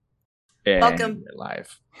And Welcome. we're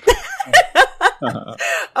live.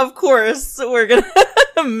 Of course, we're gonna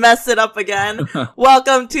mess it up again.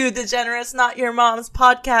 Welcome to Degenerates Not Your Mom's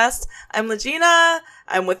podcast. I'm Legina.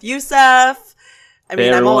 I'm with Youssef. I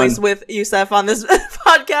mean, I'm always with Youssef on this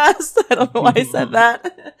podcast. I don't know why I said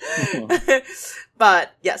that.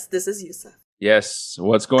 But yes, this is Youssef. Yes.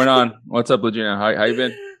 What's going on? What's up, Legina? How you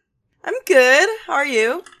been? I'm good. How are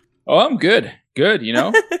you? Oh, I'm good. Good, you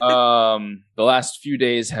know. The last few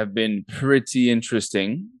days have been pretty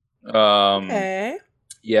interesting. Okay.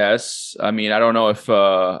 Yes. I mean, I don't know if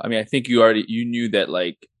I think you knew that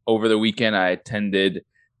like over the weekend I attended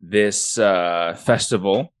this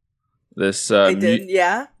festival. This I did,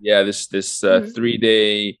 yeah. Yeah, this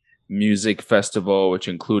 3-day music festival, which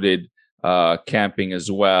included camping as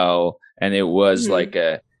well, and it was like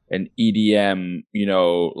an EDM, you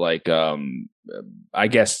know, like I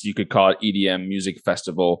guess you could call it EDM music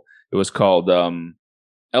festival. It was called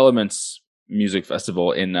Elements Music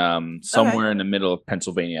Festival in somewhere in the middle of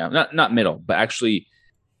Pennsylvania. Not middle, but actually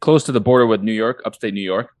close to the border with New York, upstate New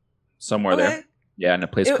York, somewhere there. Yeah, in a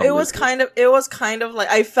place called it was kind of like,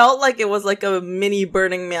 I felt like it was like a mini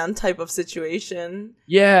Burning Man type of situation.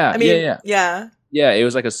 Yeah. I mean, yeah. Yeah, it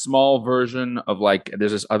was like a small version of like,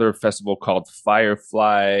 there's this other festival called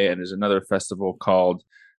Firefly, and there's another festival called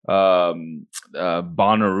Bonnaroo,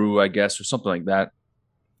 I guess, or something like that.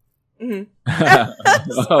 Sorry.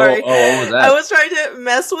 What was that? I was trying to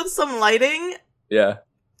mess with some lighting. Yeah.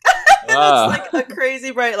 It's like a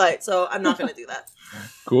crazy bright light, so I'm not going to do that.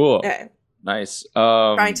 Cool. Okay. Nice.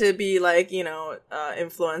 Trying to be like, you know,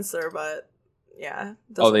 influencer, but yeah,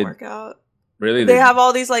 doesn't work out. Really? They have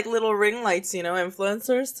all these like little ring lights, you know,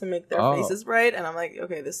 influencers to make their faces bright, and I'm like,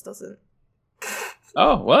 okay, this doesn't.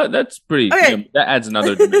 Oh, well, that's pretty. Okay. You know, that adds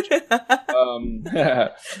another dimension.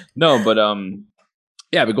 No, but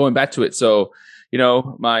yeah, but going back to it, so you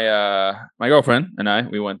know, my girlfriend and I,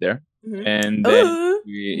 we went there, and then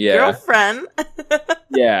girlfriend.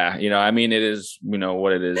 Yeah, you know, I mean, it is, you know,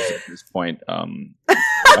 what it is at this point. You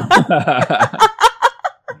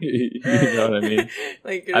know what I mean?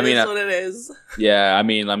 Like, it is what it is. Yeah, I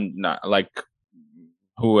mean, I'm not like,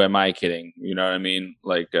 who am I kidding? You know what I mean?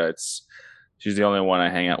 Like, she's the only one I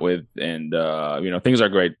hang out with, and you know, things are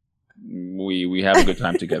great. We have a good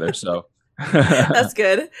time together, so that's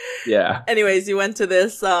good. Yeah. Anyways, you went to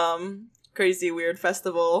this crazy weird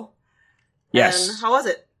festival. Yes. And how was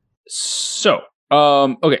it? So,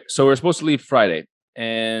 okay, so we're supposed to leave Friday.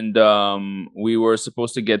 And we were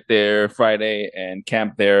supposed to get there Friday and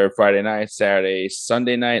camp there Friday night, Saturday,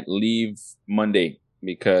 Sunday night, leave Monday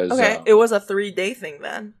because it was a 3-day thing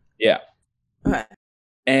then. Yeah. Okay.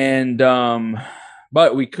 And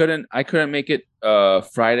but I couldn't make it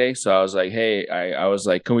Friday, so I was like, hey, I was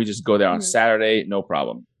like, can we just go there on Saturday? No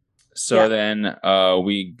problem. So then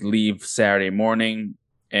we leave Saturday morning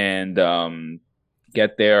and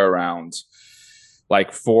get there around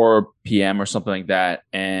like 4 p.m. or something like that.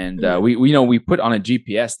 And we put on a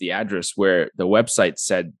GPS the address where the website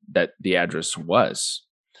said that the address was.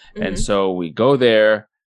 And so we go there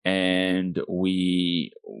and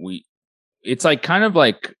we it's like kind of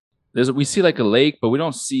like we see like a lake, but we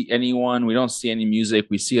don't see anyone. We don't see any music.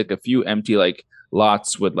 We see like a few empty like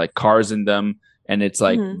lots with like cars in them. And it's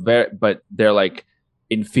like but they're like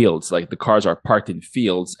in fields, like the cars are parked in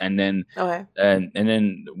fields, and then and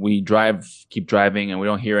then we keep driving, and we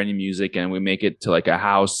don't hear any music, and we make it to like a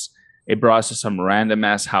house. It brought us to some random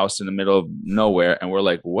ass house in the middle of nowhere, and we're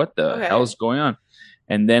like, what the hell is going on?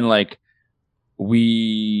 And then like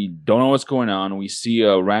we don't know what's going on. We see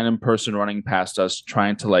a random person running past us,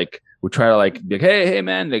 trying to like, we try to like be like, hey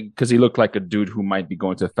man, because he looked like a dude who might be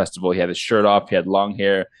going to a festival. He had his shirt off, he had long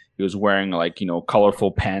hair, he was wearing like, you know,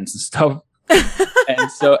 colorful pants and stuff.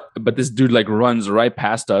 And so, but this dude like runs right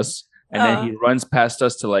past us, and then he runs past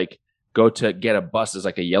us to like go to get a bus. There's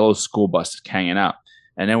like a yellow school bus hanging out,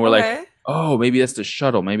 and then we're like, oh, maybe that's the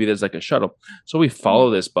shuttle. Maybe there's like a shuttle. So we follow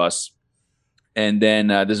this bus, and then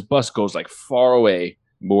this bus goes like far away,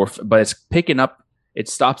 but it's picking up. It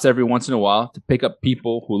stops every once in a while to pick up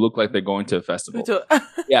people who look like they're going to a festival.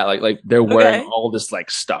 Yeah, like they're wearing all this like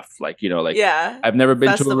stuff, like, you know, like I've never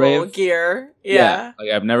been to a rave gear.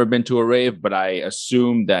 Like I've never been to a rave, but I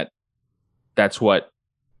assume that that's what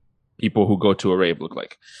people who go to a rave look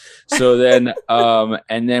like. So then,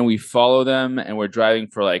 and then we follow them, and we're driving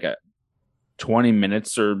for like 20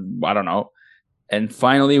 minutes or I don't know. And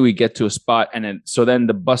finally we get to a spot, and then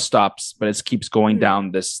the bus stops, but it keeps going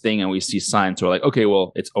down this thing, and we see signs. So we're like, okay,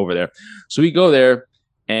 well, it's over there. So we go there,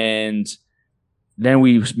 and then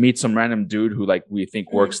we meet some random dude who like we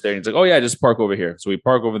think works there. And he's like, oh yeah, just park over here. So we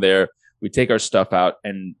park over there. We take our stuff out,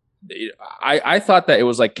 and I thought that it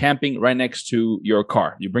was like camping right next to your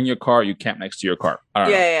car. You bring your car, you camp next to your car. I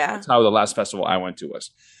don't know. Yeah. That's how the last festival I went to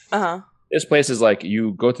was. Uh-huh. This place is like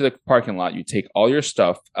you go to the parking lot, you take all your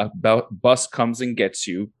stuff, a bus comes and gets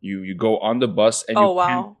you. You go on the bus and you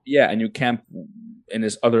camp, and you camp in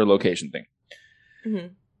this other location thing. Mm-hmm.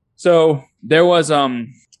 So there was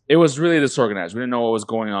it was really disorganized. We didn't know what was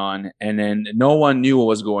going on, and then no one knew what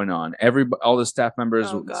was going on. All the staff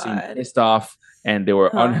members seemed pissed off, and they were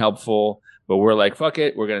unhelpful. But we're like, fuck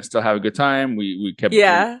it, we're gonna still have a good time. We kept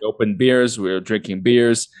open beers, we were drinking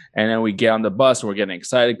beers, and then we get on the bus and we're getting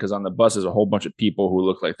excited because on the bus is a whole bunch of people who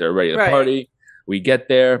look like they're ready to party. We get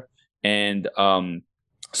there, and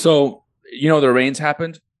so the rains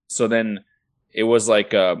happened. So then it was like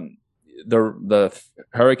the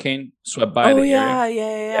hurricane swept by the area.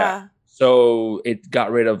 Yeah. So it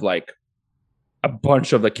got rid of like a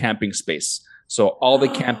bunch of the camping space. So all the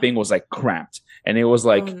camping was like cramped. And it was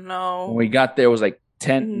like, when we got there, it was like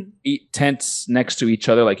tents next to each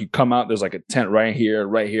other. Like you come out, there's like a tent right here,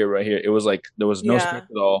 right here, right here. It was like, there was no space at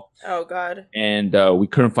all. Oh God. And we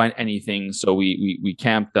couldn't find anything. So we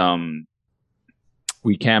camped, like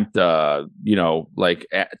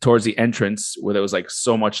towards the entrance where there was like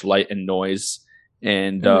so much light and noise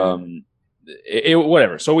and it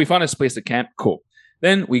whatever. So we found a place to camp. Cool.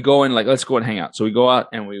 Then we go in, like, let's go and hang out. So we go out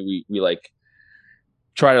and we like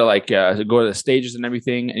try to like to go to the stages and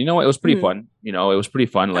everything. And you know what? It was pretty fun. It was pretty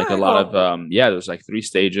fun. Like a lot of there was like 3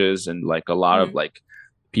 stages and like a lot of like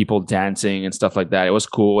people dancing and stuff like that. It was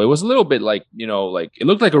cool. It was a little bit like, like it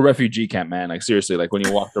looked like a refugee camp, man. Like seriously, like when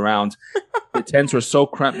you walked around, the tents were so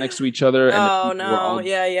cramped next to each other. And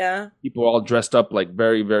people were all dressed up like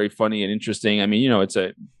very, very funny and interesting. I mean, it's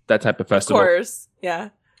that type of festival. Of course, yeah.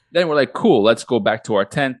 Then we're like, cool, let's go back to our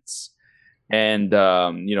tents. And,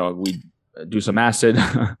 we do some acid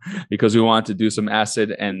because we wanted to do some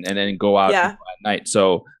acid and then go out at night.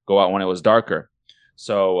 So go out when it was darker.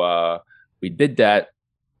 So we did that.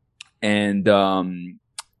 And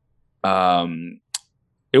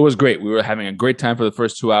it was great. We were having a great time for the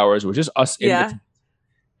first 2 hours. It was just us in the tent.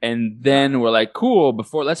 And then we're like, cool,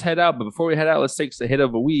 let's head out. But before we head out, let's take a hit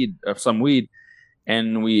of some weed.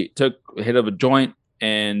 And we took a hit of a joint,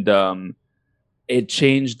 and it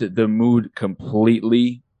changed the mood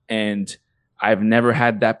completely. And I've never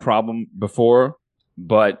had that problem before,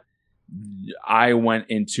 but I went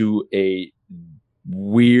into a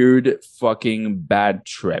weird fucking bad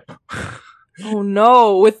trip. Oh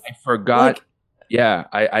no. I forgot.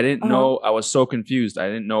 I didn't know. I was so confused. I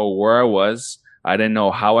didn't know where I was. I didn't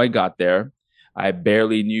know how I got there. I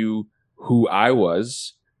barely knew who I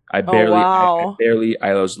was. I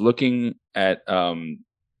was looking at my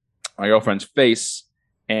girlfriend's face,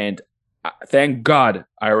 and thank God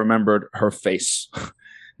I remembered her face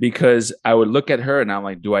because I would look at her and I'm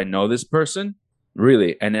like, do I know this person?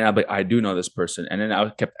 Really? And then I'll be like, I do know this person. And then I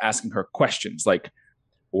kept asking her questions like,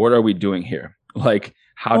 what are we doing here? Like,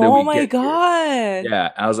 how did we get here? Oh my God.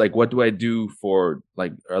 Yeah. I was like, what do I do for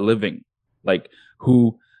like a living? Like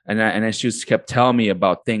who? And then she just kept telling me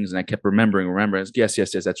about things, and I kept remembering. Yes,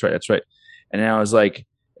 that's right. And then I was like,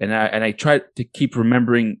 and I tried to keep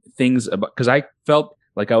remembering things about, because I felt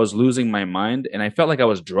like I was losing my mind, and I felt like I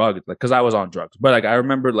was drugged, like because I was on drugs. But like I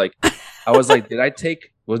remembered, like I was like,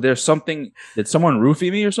 was there something? Did someone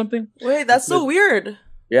roofie me or something? Wait, that's so weird.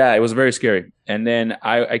 Yeah, it was very scary. And then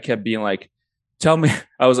I kept being like, tell me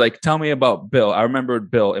about Bill. I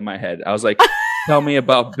remembered Bill in my head. I was like, tell me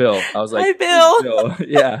about Bill. I was like, hi, Bill.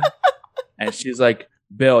 Yeah. And she's like,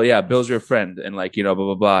 Bill, yeah, Bill's your friend. And like, blah,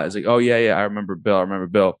 blah, blah. It's like, oh, yeah, I remember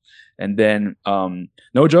Bill. And then,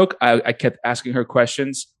 no joke, I kept asking her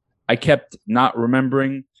questions. I kept not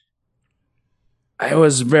remembering. It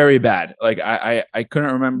was very bad. Like, I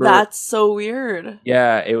couldn't remember. That's so weird.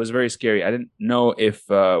 Yeah, it was very scary. I didn't know if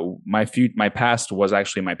my past was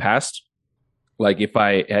actually my past. Like if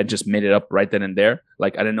I had just made it up right then and there.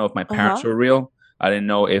 Like I didn't know if my parents were real. I didn't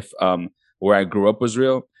know if where I grew up was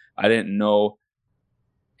real. I didn't know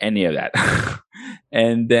any of that.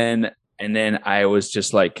 and then I was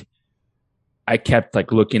just like, I kept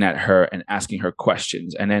like looking at her and asking her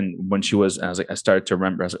questions. And then when I started to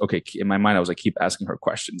remember, I was like, okay, in my mind, I was like, keep asking her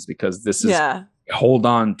questions because this is hold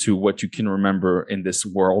on to what you can remember in this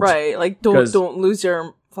world. Right. Like don't lose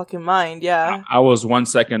your fucking mind. Yeah. I was 1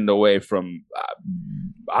 second away from,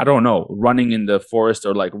 I don't know, running in the forest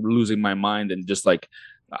or like losing my mind and just like,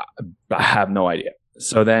 I have no idea.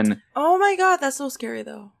 So then. Oh my God. That's so scary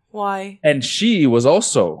though. Why? And she was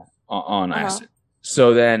also on acid.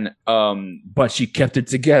 So then, but she kept it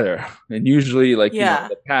together. And usually like, in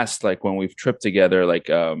the past, like when we've tripped together, like,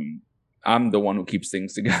 I'm the one who keeps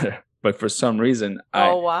things together. But for some reason,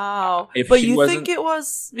 wow. But you think it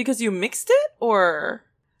was because you mixed it, or?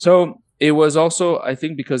 So it was also, I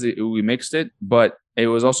think, because we mixed it, but it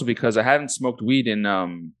was also because I hadn't smoked weed in a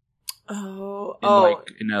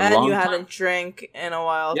and you hadn't time. drank in a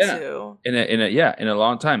while too. In a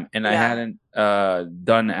long time, and I hadn't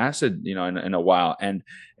done acid, in a while, and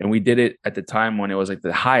we did it at the time when it was like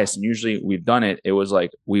the highest. And usually we've done it. It was like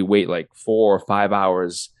we wait like 4 or 5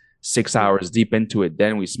 hours, 6 hours deep into it,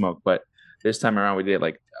 then we smoke. But this time around, we did it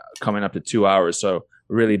like coming up to 2 hours. So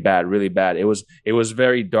really bad. It was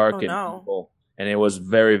very dark and evil, and it was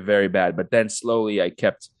very, very bad. But then slowly,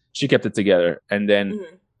 she kept it together, and then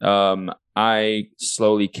I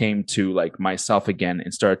slowly came to like myself again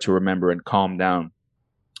and started to remember and calm down.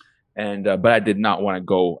 And but I did not want to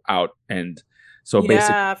go out, and so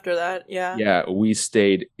basically after that, we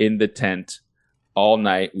stayed in the tent all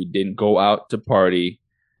night. We didn't go out to party,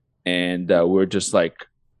 and we're just like,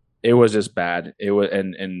 it was just bad. It was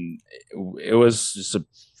and it was just a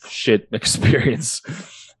shit experience.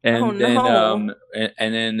 And then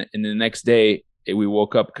in the next day, we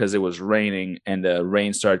woke up because it was raining, and the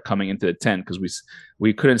rain started coming into the tent because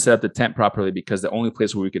we couldn't set up the tent properly because the only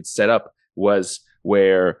place where we could set up was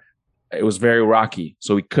where it was very rocky,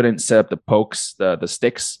 so we couldn't set up the pokes, the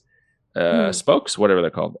sticks, spokes, whatever they're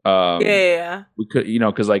called. We could,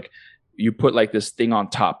 because like you put like this thing on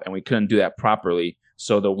top, and we couldn't do that properly,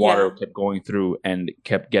 so the water kept going through and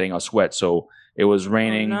kept getting us wet. So it was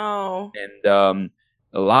raining, and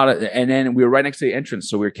and then we were right next to the entrance,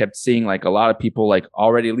 so we kept seeing like a lot of people like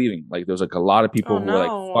already leaving. Like there was like a lot of people who were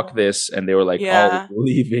like, "Fuck this," and they were like all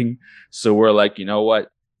leaving. So we're like, you know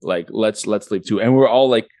what? Like let's leave too. And we're all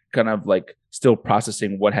like kind of like still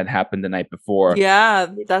processing what had happened the night before. Yeah,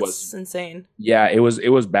 that's insane. Yeah, it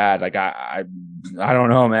was bad. Like I don't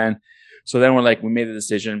know, man. So then we made the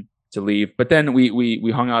decision to leave, but then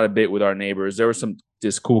we hung out a bit with our neighbors. There was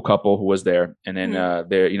this cool couple who was there, and then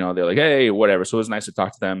they're like, hey, whatever. So it was nice to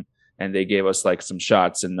talk to them, and they gave us like some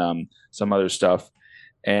shots and some other stuff,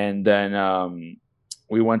 and then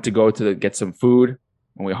we went to go to get some food,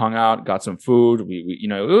 and we hung out, got some food. We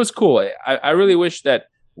it was cool. I really wish that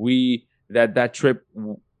that trip,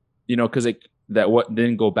 because what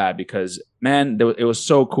didn't go bad, because man, it was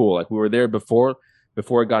so cool. Like we were there before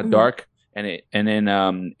it got dark. And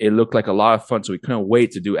then it looked like a lot of fun, so we couldn't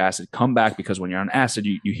wait to do acid. Come back, because when you're on acid,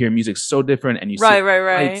 you hear music so different, and you see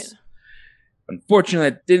lights. Unfortunately,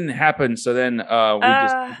 it didn't happen. So then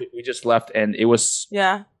we just left, and it was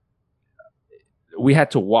we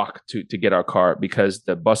had to walk to get our car because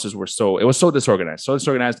the buses were so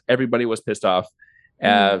disorganized. Everybody was pissed off.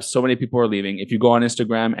 So many people were leaving. If you go on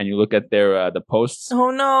Instagram and you look at their the posts,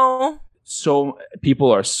 so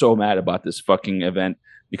people are so mad about this fucking event,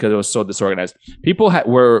 because it was so disorganized. People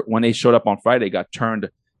were, when they showed up on Friday, got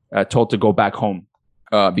told to go back home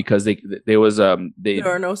because there was there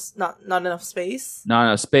were not enough space. Not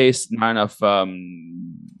enough space. Not enough.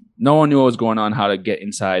 No one knew what was going on. How to get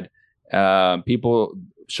inside. People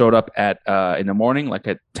showed up at in the morning, like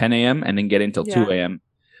at 10 a.m. and then get in till 2 a.m.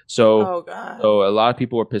 So a lot of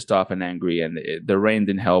people were pissed off and angry, and the rain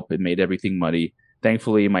didn't help. It made everything muddy.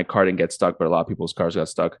 Thankfully, my car didn't get stuck, but a lot of people's cars got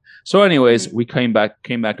stuck. So anyways, we came back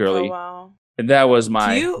early. Oh, wow. And that was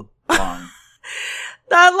my song.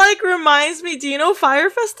 That like reminds me, do you know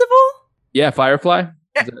Fire Festival? Yeah, Firefly?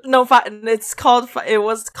 No, it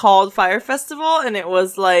was called Fire Festival, and it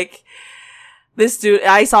was like this dude,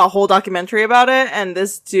 I saw a whole documentary about it, and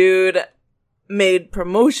this dude made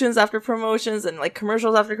promotions after promotions and like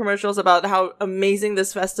commercials after commercials about how amazing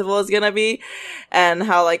this festival is gonna be, and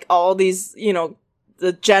how like all these,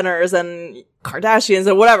 the Jenners and Kardashians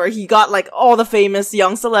and whatever, he got like all the famous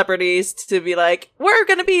young celebrities to be like, we're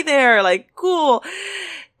gonna be there, like cool.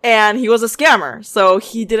 And he was a scammer, so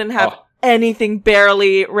he didn't have anything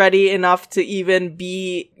barely ready enough to even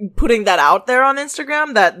be putting that out there on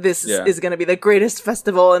Instagram, that this is gonna be the greatest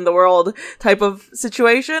festival in the world type of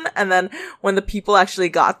situation. And then when the people actually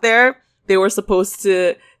got there, they were supposed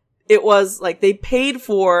to, it was like they paid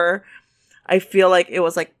for, I feel like it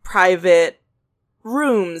was like private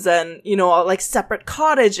rooms and, like separate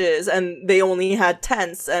cottages, and they only had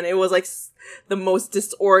tents, and it was like the most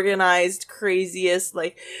disorganized, craziest,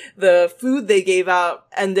 like the food they gave out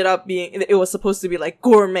ended up being, it was supposed to be like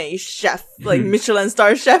gourmet chef, like Michelin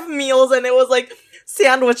star chef meals, and it was like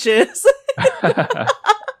sandwiches.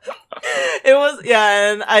 It was,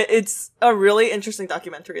 and it's a really interesting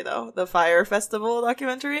documentary though, the Fire Festival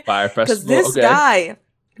documentary. Fire Festival, because this guy,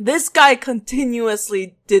 This guy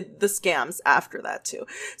continuously did the scams after that too.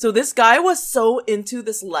 So this guy was so into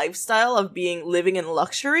this lifestyle of living in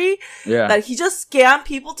luxury that he just scammed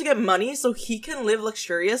people to get money so he can live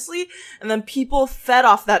luxuriously. And then people fed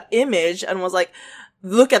off that image and was like,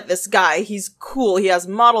 look at this guy. He's cool. He has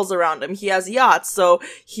models around him. He has yachts. So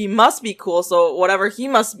he must be cool. So whatever he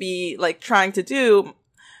must be like trying to do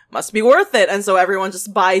must be worth it. And so everyone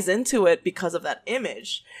just buys into it because of that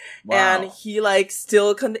image. Wow. And he like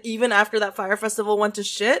still even after that Fire Festival went to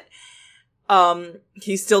shit,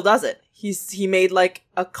 he still does it. He made like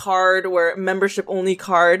a card membership only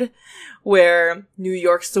card where New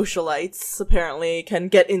York socialites apparently can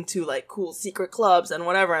get into like cool secret clubs and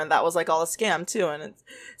whatever. And that was like all a scam too. And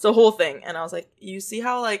it's a whole thing. And I was like, you see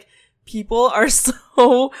how like people are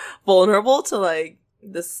so vulnerable to like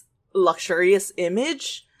this luxurious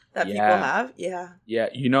image that people have? Yeah.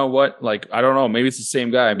 You know what? Like, I don't know. Maybe it's the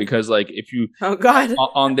same guy because like if you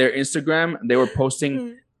on their Instagram, they were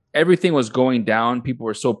posting everything was going down. People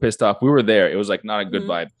were so pissed off. We were there. It was like not a good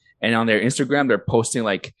vibe. And on their Instagram, they're posting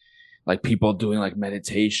like people doing like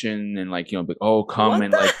meditation and like, you know, like, oh, come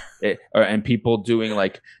and like, and people doing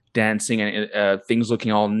like dancing and things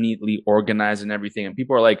looking all neatly organized and everything. And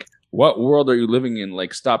people are like, what world are you living in?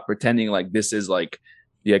 Like, stop pretending like this is like,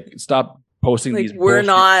 stop posting like, these.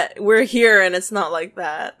 We're here and it's not like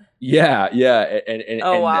that. Yeah. And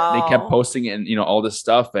wow. They kept posting and, you know, all this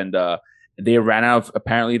stuff. And, they ran out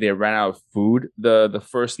of food the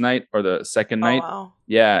first night or the second night. Wow.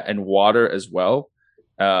 Yeah. And water as well.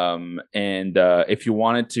 And if you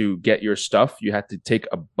wanted to get your stuff, you had to take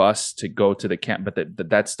a bus to go to the camp, but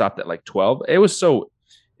that stopped at like 12. It was so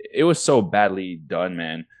badly done,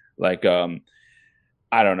 man. Like,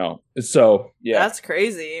 I don't know. So yeah, that's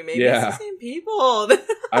crazy. Maybe it's the same people.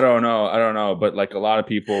 I don't know. But like a lot of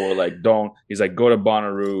people were like, he's like, go to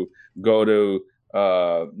Bonnaroo, go to,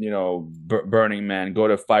 Burning Man, go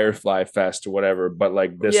to Firefly Fest or whatever. But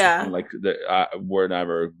like this, like we're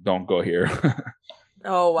never, don't go here.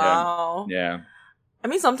 Oh, wow. Yeah. I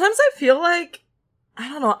mean, sometimes I feel like, I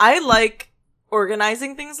don't know, I like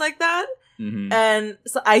organizing things like that. Mm-hmm. And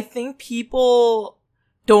so I think people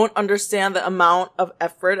don't understand the amount of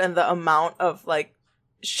effort and the amount of like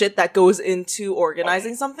shit that goes into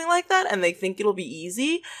organizing something like that. And they think it'll be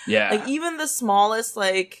easy. Yeah. Like even the smallest,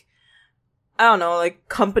 like, I don't know, like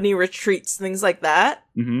company retreats, things like that.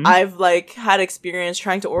 Mm-hmm. I've like had experience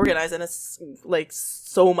trying to organize and it's like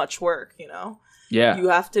so much work, you know? Yeah. You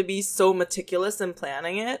have to be so meticulous in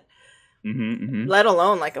planning it. Let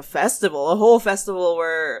alone like a whole festival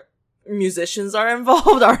where musicians are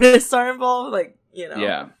involved, artists are involved. Like, you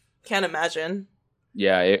know, can't imagine.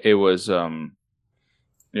 Yeah, it was,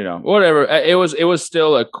 whatever. It was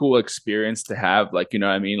still a cool experience to have. Like, you know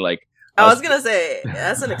what I mean? Like, I was going to say,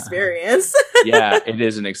 that's an experience. Yeah, it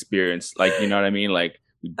is an experience. Like, you know what I mean? Like,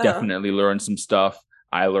 we definitely learned some stuff.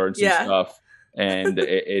 I learned some stuff. And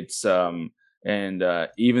it's, and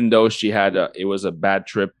even though she had it was a bad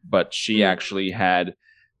trip, but she actually had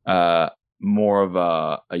more of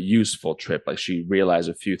a useful trip. Like she realized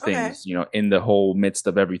a few things, you know, in the whole midst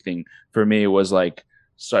of everything. For me, it was like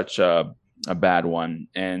such a bad one.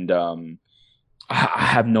 And I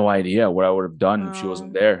have no idea what I would have done if she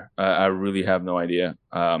wasn't there. I really have no idea.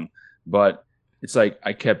 But it's like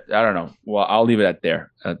I don't know. Well, I'll leave it at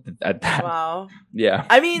that. Wow. Yeah.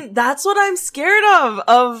 I mean, that's what I'm scared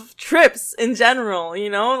of trips in general, you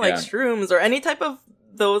know, like shrooms or any type of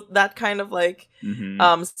that kind of like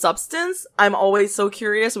substance. I'm always so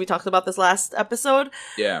curious. We talked about this last episode.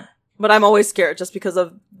 Yeah. But I'm always scared just because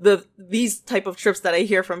of these type of trips that I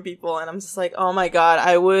hear from people. And I'm just like, oh my God,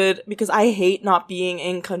 because I hate not being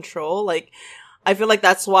in control. Like, I feel like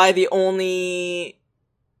that's why the only,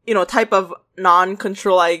 type of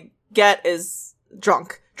non-control I get is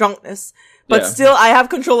drunkenness. But still, I have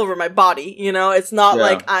control over my body, It's not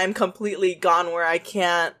like I'm completely gone where I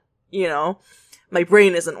can't, my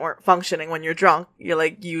brain isn't functioning when you're drunk. You're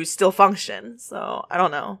like, you still function. So, I don't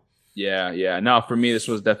know. Yeah. No, for me, this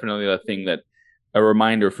was definitely a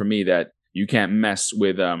reminder for me that you can't mess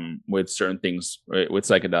with certain things, right, with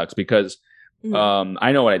psychedelics because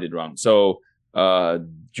I know what I did wrong. So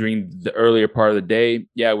during the earlier part of the day,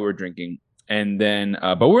 we were drinking, and then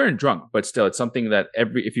but we weren't drunk. But still, it's something that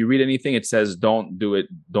if you read anything, it says don't do it.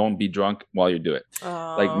 Don't be drunk while you do it.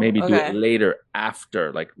 Like maybe do it later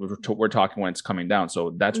after. Like we're talking when it's coming down.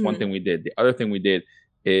 So that's one thing we did. The other thing we did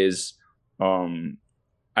is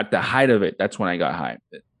at the height of it, that's when I got high,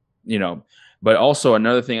 But also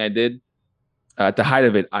another thing I did at the height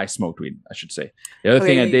of it, I smoked weed, I should say. The other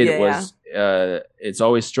thing I did was it's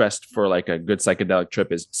always stressed for like a good psychedelic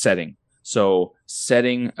trip is setting. So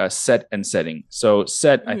setting, set and setting. So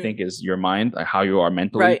set, I think, is your mind, how you are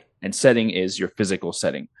mentally, right. and setting is your physical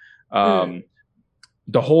setting.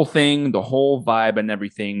 The whole thing, the whole vibe and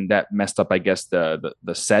everything that messed up, I guess, the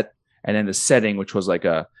set, and then the setting, which was like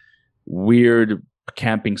a weird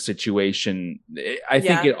camping situation. I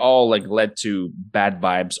think it all like led to bad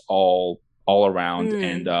vibes all around.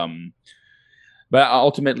 And but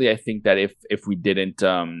ultimately, I think that if we didn't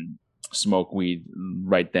smoke weed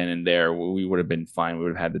right then and there, we would have been fine. We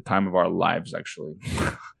would have had the time of our lives, actually,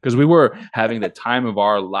 because we were having the time of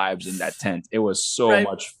our lives in that tent. It was so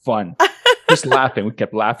much fun. Just laughing. We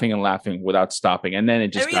kept laughing and laughing without stopping. And then it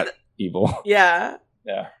just got evil. Yeah.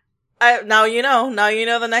 Yeah. Now you know. Now you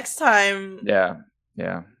know the next time. Yeah.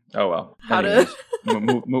 Yeah. Oh, well. How Anyways,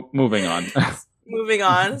 moving on. Moving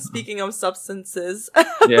on. Speaking of substances.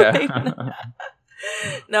 Yeah.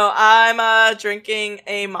 No, I'm drinking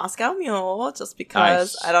a Moscow Mule just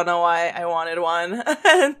because I don't know why I wanted one.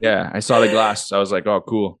 Yeah, I saw the glass. I was like, oh,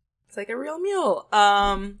 cool. It's like a real mule.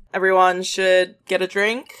 Everyone should get a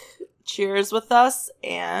drink. Cheers with us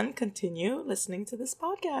and continue listening to this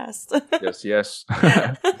podcast. Yes.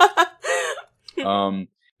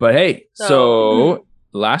 But hey, so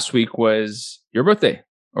last week was your birthday.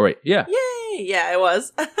 All right. Yeah. Yay. Yeah, it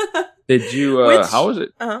was. Did you, how was it?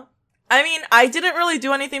 I mean, I didn't really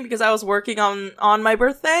do anything because I was working on my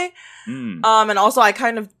birthday. And also I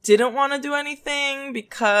kind of didn't want to do anything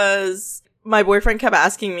because my boyfriend kept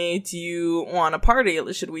asking me, do you want to party?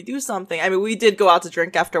 Should we do something? I mean, we did go out to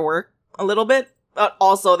drink after work a little bit, but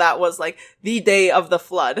also that was like the day of the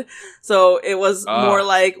flood. So it was more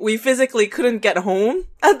like we physically couldn't get home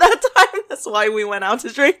at that time. That's why we went out to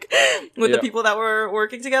drink with the people that were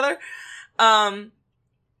working together. That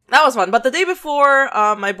was fun. But the day before,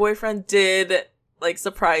 my boyfriend did like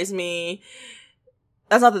surprise me.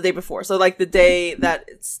 That's not the day before. So like the day that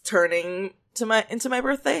it's turning into my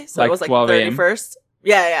birthday. So like it was like 31st.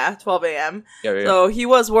 Yeah, 12 a.m. Yeah. So he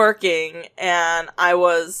was working and I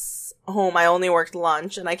was home. I only worked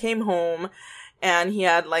lunch and I came home and he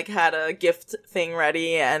had a gift thing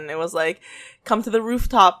ready and it was like, come to the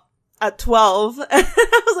rooftop at 12. And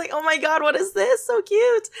I was like, oh my God, what is this? So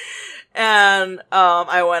cute. And,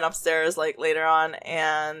 I went upstairs later on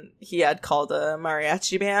and he had called a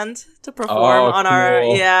mariachi band to perform on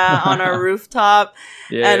our rooftop.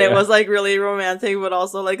 And it was really romantic, but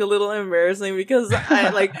also a little embarrassing because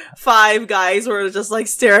I 5 guys were just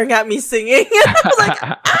staring at me singing. And I was like,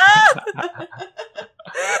 ah!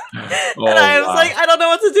 And I was like, I don't know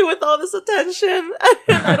what to do with all this attention.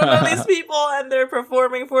 I don't know these people and they're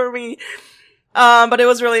performing for me. But it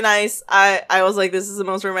was really nice. I was like, this is the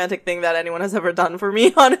most romantic thing that anyone has ever done for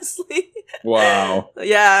me, honestly. Wow.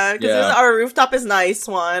 Yeah, because our rooftop is nice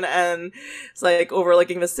one, and it's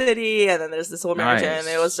overlooking the city, and then there's this whole mansion. Nice.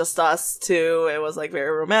 It was just us two. It was very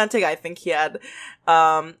romantic. I think he had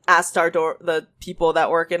asked the people that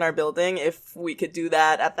work in our building if we could do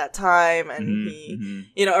that at that time, and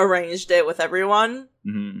he arranged it with everyone.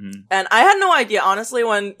 And I had no idea, honestly,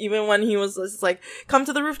 when he was just come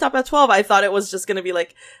to the rooftop at 12, I thought it was just gonna be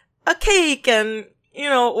a cake and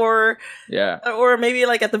or maybe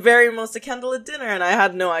at the very most a candlelit dinner, and I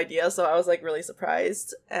had no idea, so I was really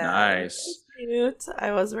surprised. And nice. Cute.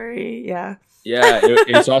 I was very Yeah,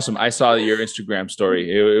 it's awesome. I saw your Instagram story.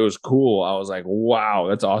 It was cool. I was like, wow,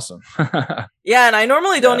 that's awesome. Yeah, and I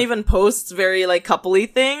normally don't even post very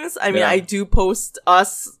coupley things. I mean, I do post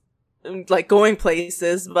us going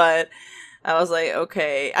places, but I was like,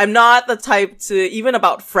 okay, I'm not the type to, even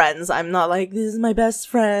about friends, I'm not this is my best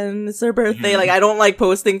friend, it's their birthday. I don't like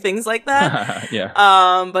posting things like that.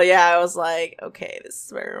 But yeah, I was like, okay, this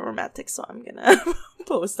is very romantic, so I'm gonna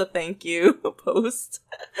post a thank you post.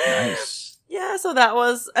 Nice. Yeah, so that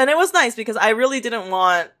was, and it was nice because I really didn't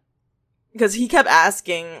want, because he kept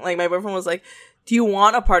asking, my boyfriend was like, do you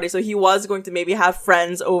want a party? So he was going to maybe have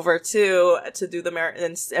friends over too to do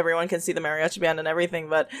and everyone can see the mariachi band and everything.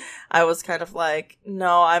 But I was kind of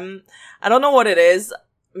no, I don't know what it is.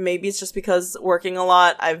 Maybe it's just because working a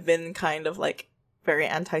lot, I've been kind of very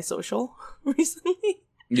antisocial recently.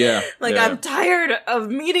 Yeah. I'm tired of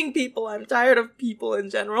meeting people. I'm tired of people in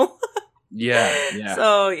general. Yeah.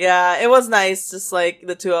 So yeah, it was nice. Just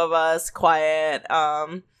the two of us, quiet.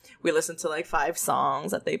 We listened to 5 songs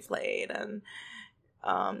that they played and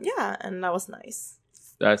and that was nice.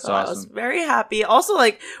 That's awesome. I was very happy. Also,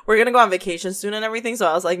 we're gonna go on vacation soon and everything, so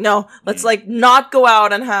I was like, no, let's not go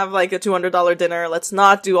out and have a $200 dinner. Let's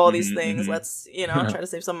not do all these things. Let's try to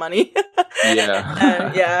save some money.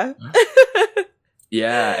 Yeah.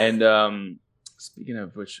 Yeah, and speaking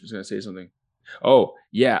of which, I was gonna say something. Oh,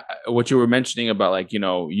 yeah, what you were mentioning about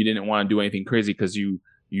you didn't want to do anything crazy because you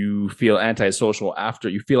you feel antisocial after,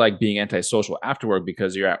 you feel like being antisocial after work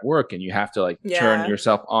because you're at work and you have to like turn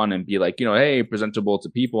yourself on and be like, you know, hey, presentable to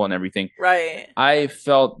people and everything. Right. I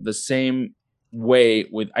felt the same way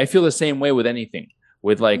I feel the same way with anything,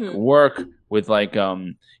 with like work, with like,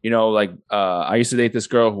 you know, like, I used to date this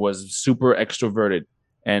girl who was super extroverted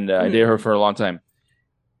and I dated her for a long time.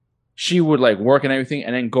 She would like work and everything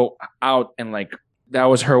and then go out and like, that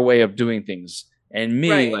was her way of doing things. And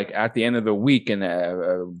me, like at the end of the week and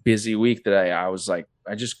a busy week that I was like,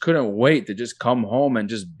 I just couldn't wait to just come home and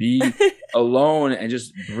just be alone and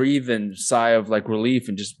just breathe and sigh of like relief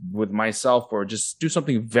and just with myself or just do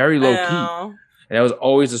something very low key. And that was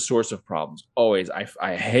always a source of problems. Always. I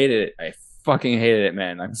hated it. I fucking hated it,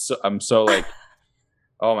 man. I'm so like,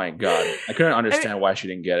 oh my God. I couldn't understand why she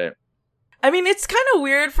didn't get it. I mean, it's kind of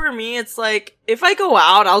weird for me. It's like, if I go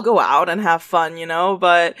out, I'll go out and have fun, you know?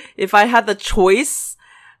 But if I had the choice,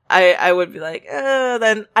 I would be like,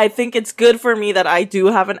 then I think it's good for me that I do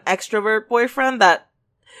have an extrovert boyfriend that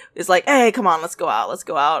is like, hey, come on, let's go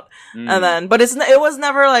out. And then, but it's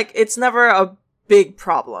never a big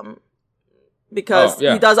problem. Because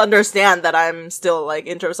he does understand that I'm still like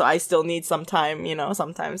introvert, so I still need some time, you know,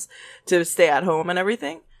 sometimes to stay at home and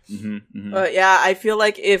everything. But yeah, I feel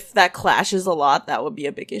like if that clashes a lot, that would be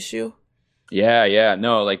a big issue. Yeah.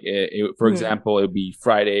 No, like for example, it would be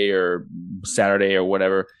Friday or Saturday or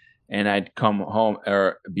whatever, and I'd come home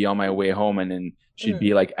or be on my way home, and then she'd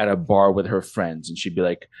be like at a bar with her friends, and she'd be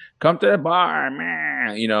like, "Come to the bar,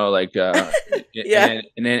 man," you know, like and then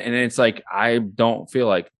it's like I don't feel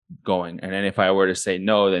like going, and then if I were to say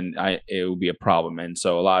no, then it would be a problem. And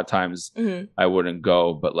so a lot of times I wouldn't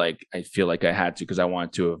go, but like I feel like I had to because I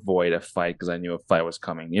wanted to avoid a fight because I knew a fight was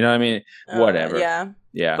coming, you know what I mean? Whatever. Yeah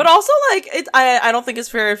But also like I don't think it's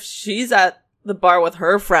fair if she's at the bar with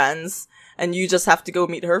her friends and you just have to go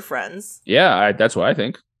meet her friends. That's what I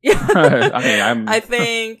think. I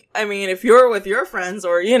mean if you're with your friends,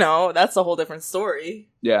 or you know, that's a whole different story.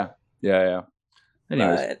 Yeah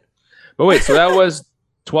Anyways. But wait, so that was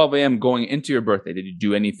 12 a.m. going into your birthday. Did you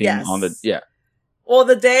do anything on the... Yeah. Well,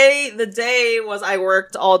 the day was I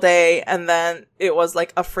worked all day, and then it was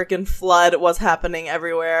like a freaking flood was happening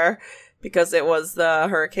everywhere because it was the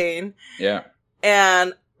hurricane. Yeah.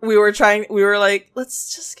 And we were like,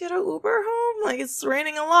 let's just get an Uber home. Like, it's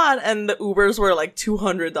raining a lot. And the Ubers were like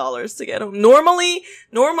 $200 to get home. Normally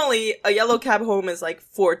a yellow cab home is like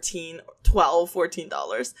 $14.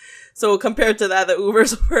 So compared to that, the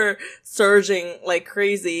Ubers were surging like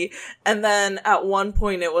crazy. And then at one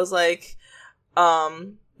point it was like,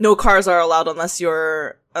 no cars are allowed unless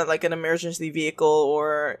you're like an emergency vehicle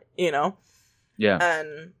or, you know. Yeah.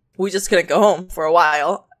 And we just couldn't go home for a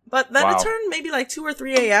while. But then it turned maybe like 2 or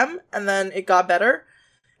 3 a.m. and then it got better.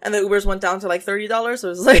 And the Ubers went down to like $30. So it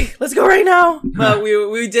was like, let's go right now. But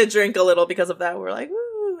we did drink a little because of that. We're like,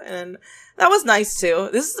 woo. And that was nice too.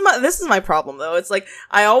 This is my problem though. It's like,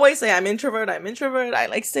 I always say I'm introvert. I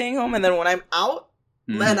like staying home. And then when I'm out,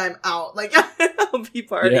 then I'm out. Like, I'll be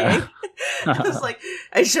partying. Yeah. It's like,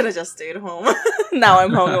 I should have just stayed home. Now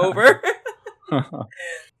I'm hungover.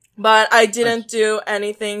 But I didn't do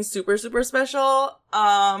anything super, super special,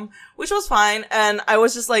 which was fine. And I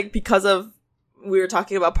was just like, because we were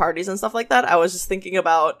talking about parties and stuff like that, I was just thinking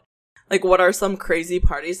about, like, what are some crazy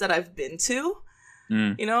parties that I've been to,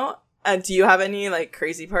 you know? And do you have any, like,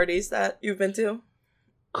 crazy parties that you've been to?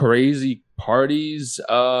 Crazy parties?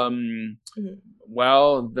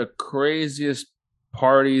 Well, the craziest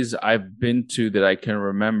parties I've been to that I can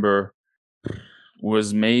remember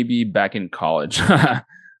was maybe back in college.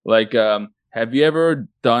 Like, have you ever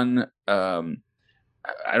done, I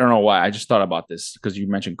don't know why, I just thought about this because you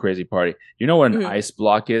mentioned crazy party. You know what an ice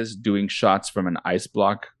block is? Doing shots from an ice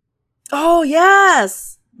block? Oh,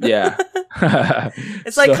 yes! Yeah.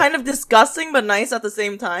 It's like kind of disgusting, but nice at the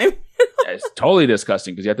same time. Yeah, it's totally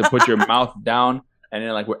disgusting because you have to put your mouth down and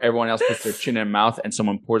then like where everyone else puts their chin and mouth and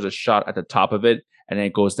someone pours a shot at the top of it and then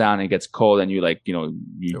it goes down and it gets cold and you like, you know,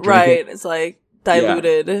 you drink it. It's like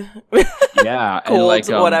diluted. Yeah. Cold, and like,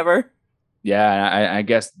 whatever. Yeah. I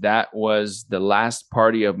guess that was the last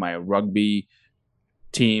party of my rugby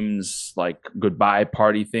team's like goodbye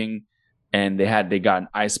party thing. And they got an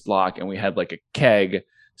ice block and we had like a keg.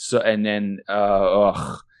 So, and then,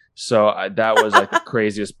 that was like the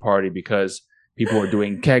craziest party because people were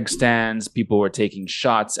doing keg stands, people were taking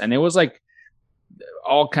shots, and it was like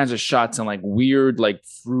all kinds of shots and like weird, like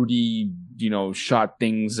fruity, you know, shot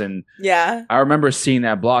things. And yeah, I remember seeing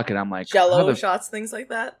that block and I'm like, Jello shots, things like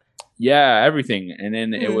that. Yeah, everything. And then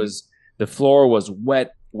the floor was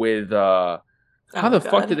wet with, how the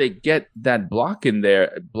fuck did they get that block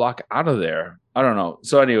out of there? I don't know.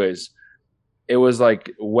 So anyways, it was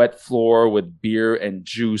like wet floor with beer and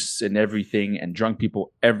juice and everything, and drunk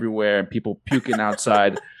people everywhere, and people puking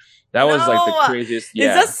outside. That was like the craziest.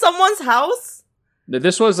 Yeah. Is this someone's house?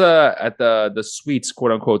 This was at the suites,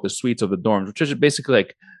 quote unquote, the suites of the dorms, which is basically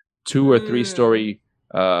like 2 or 3 story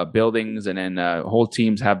buildings, and then whole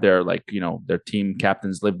teams have their their team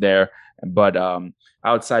captains live there. But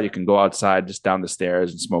outside, you can go outside just down the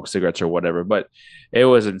stairs and smoke cigarettes or whatever. But it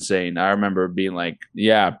was insane. I remember being like,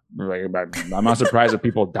 yeah, like, I'm not surprised that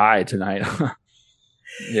people died tonight.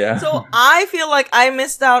 Yeah. So I feel like I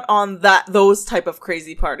missed out on those type of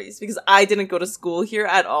crazy parties because I didn't go to school here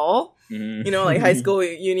at all. Mm-hmm. You know, like high school,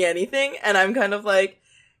 uni, anything. And I'm kind of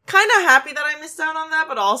happy that I missed out on that,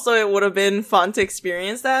 but also it would have been fun to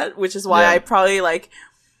experience that, which is why I probably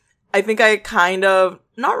I think I kind of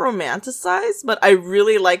not romanticize, but I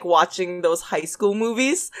really like watching those high school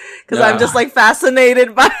movies because I'm just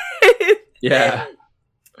fascinated by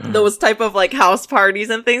those type of house parties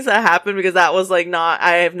and things that happen, because that was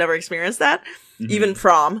I have never experienced that. Mm-hmm. Even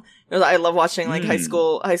prom. I love watching high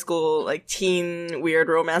school teen weird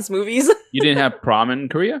romance movies. You didn't have prom in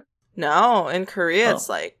Korea? No, in Korea it's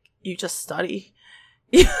you just study.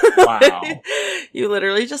 Wow. You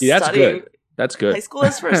literally just that's study. Good. That's good. High school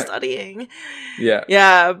is for studying. Yeah.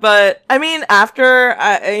 Yeah, but I mean,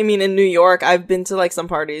 in New York, I've been to some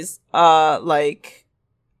parties, themed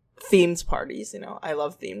parties, I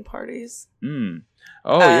love themed parties. Mm.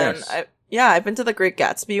 Oh, and yes. I've been to the Great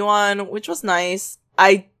Gatsby one, which was nice.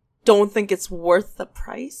 I don't think it's worth the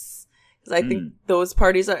price, because I think those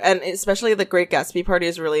parties are, and especially the Great Gatsby party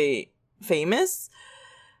is really famous,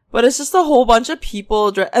 but it's just a whole bunch of people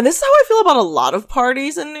and this is how I feel about a lot of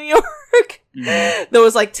parties in New York. There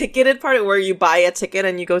was ticketed party where you buy a ticket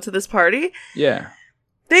and you go to this party. Yeah.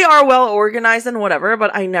 They are well organized and whatever,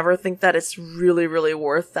 but I never think that it's really, really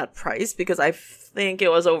worth that price, because I think it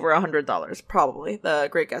was over $100, probably, the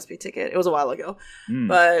Great Gatsby ticket. It was a while ago.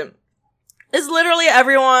 But it's literally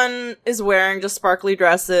everyone is wearing just sparkly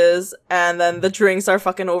dresses, and then the drinks are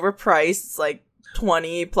fucking overpriced. It's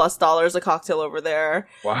 $20+ a cocktail over there.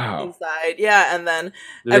 Wow. Inside. Yeah, and then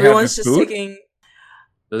everyone's just taking...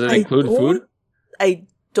 Does it include food? I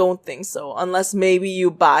don't think so, unless maybe you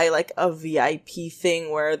buy a VIP thing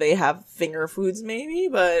where they have finger foods maybe,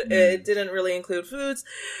 but it didn't really include foods.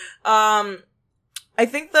 I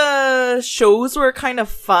think the shows were kind of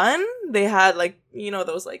fun. They had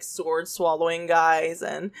those sword swallowing guys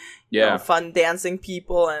and fun dancing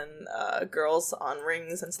people and girls on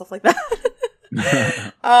rings and stuff like that.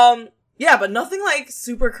 But nothing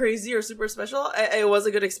super crazy or super special. It was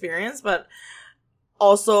a good experience, but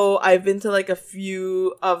also I've been to a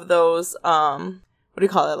few of those what do you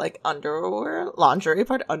call it, lingerie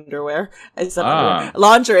parties.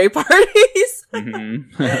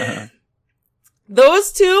 Mm-hmm.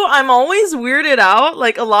 Those two, I'm always weirded out.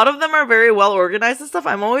 A lot of them are very well organized and stuff.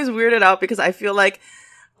 I'm always weirded out because I feel like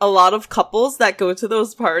a lot of couples that go to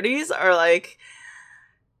those parties are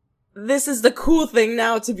this is the cool thing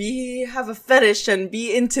now to have a fetish and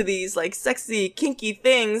be into these sexy, kinky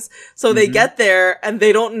things. So they get there and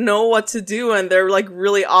they don't know what to do, and they're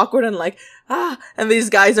really awkward and and these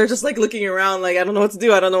guys are just looking around I don't know what to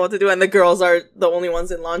do. And the girls are the only ones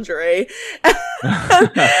in lingerie.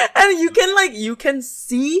 And you can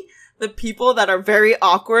see the people that are very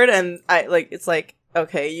awkward, and it's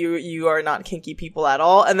okay, you are not kinky people at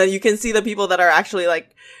all. And then you can see the people that are actually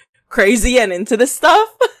crazy and into this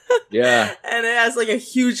stuff. Yeah. And it has a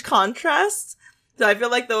huge contrast. So I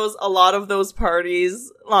feel a lot of those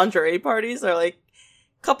parties, lingerie parties, are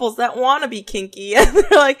couples that want to be kinky, and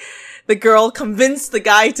they're the girl convinced the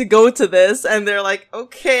guy to go to this, and they're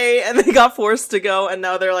okay, and they got forced to go, and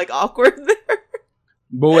now they're awkward there.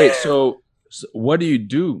 But wait, so what do you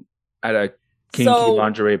do at a kinky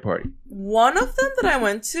lingerie party? One of them that I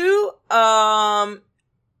went to,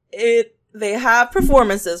 they have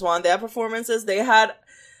performances. They had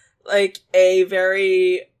a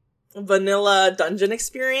very vanilla dungeon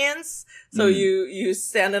experience. So you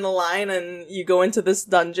stand in a line and you go into this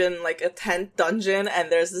dungeon, a tent dungeon, and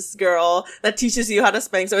there's this girl that teaches you how to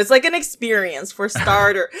spank. So it's an experience for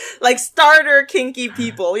starter kinky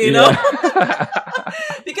people, you know?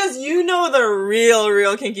 Because the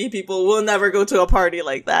real kinky people will never go to a party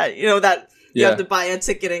like that. That you have to buy a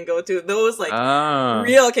ticket and go to. Those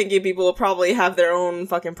real kinky people will probably have their own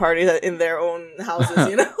fucking party in their own houses,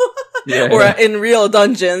 or in real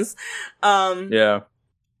dungeons.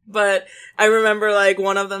 But I remember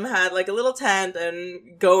one of them had a little tent,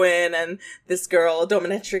 and go in, and this girl,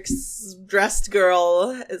 dominatrix dressed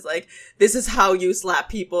girl, is this is how you slap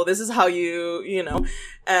people. This is how you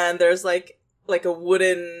and there's a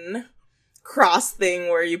wooden cross thing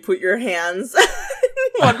where you put your hands.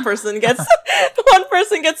 one person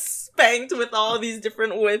gets spanked with all these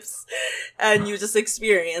different whips, and you just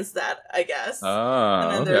experience that, I guess.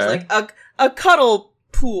 And then there's like a cuddle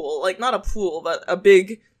pool, like not a pool, but a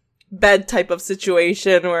big bed type of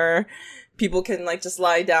situation where people can like just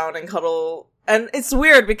lie down and cuddle. And it's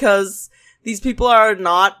weird because these people are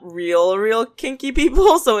not real kinky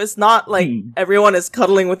people, so it's not like everyone is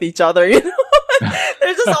cuddling with each other, you know?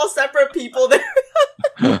 They're just all separate people there.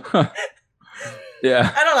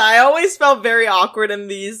 Yeah. I don't know. I always felt very awkward in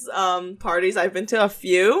these parties. I've been to a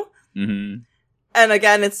few. Mm-hmm. And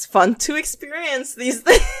again, it's fun to experience these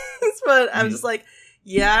things, but I'm just like,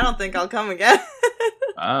 yeah, I don't think I'll come again.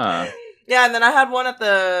 Yeah, and then I had one at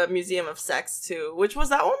the Museum of Sex too,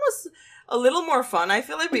 that one was a little more fun, I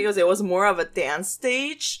feel like, because it was more of a dance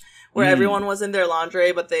stage where everyone was in their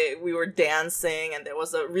lingerie, but we were dancing, and there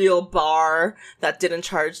was a real bar that didn't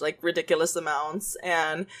charge like ridiculous amounts,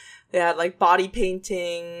 and they had like body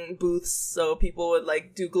painting booths, so people would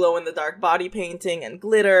like do glow in the dark body painting and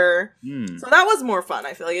glitter. So that was more fun.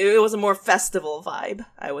 I feel like it was a more festival vibe,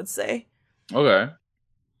 I would say. Okay.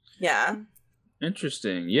 Yeah.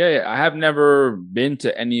 Interesting. Yeah, I have never been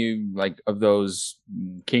to any like of those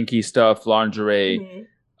kinky stuff, lingerie.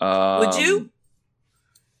 Would you?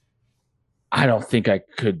 I don't think I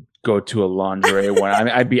could go to a lingerie one.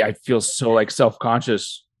 I mean, I feel so like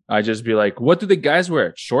self-conscious. I'd just be like, what do the guys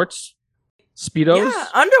wear? Shorts? Speedos? Yeah,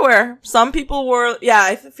 underwear. Some people wore,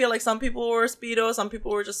 I feel like some people wore Speedos. Some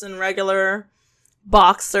people were just in regular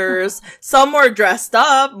boxers. Some were dressed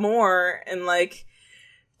up more in like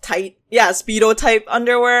tight, Speedo type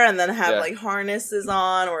underwear, and then have like harnesses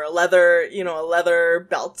on, or a leather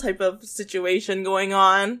belt type of situation going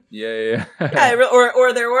on. Yeah.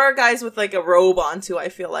 Or there were guys with like a robe on too, I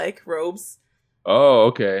feel like. Robes. Oh,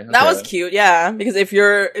 okay. That was cute, yeah. Because if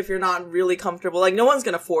you're not really comfortable, like no one's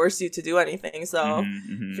gonna force you to do anything. So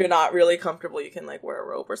if you're not really comfortable, you can like wear a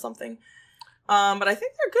robe or something. But I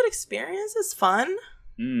think they're good experiences, fun.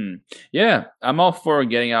 Yeah, I'm all for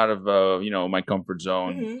getting out of my comfort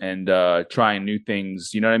zone and trying new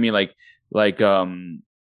things. You know what I mean? Like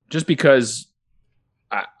just because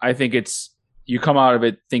I think you come out of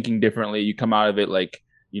it thinking differently. You come out of it like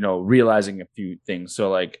realizing a few things. So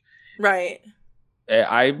like right.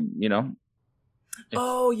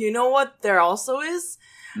 Oh, you know what there also is?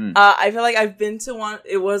 I feel like I've been to one.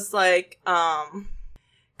 It was like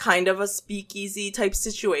kind of a speakeasy type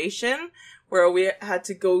situation where we had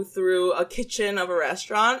to go through a kitchen of a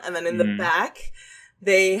restaurant, and then in the back,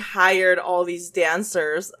 they hired all these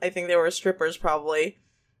dancers. I think they were strippers probably,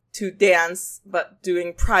 to dance, but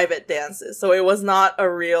doing private dances. So it was not a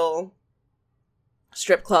real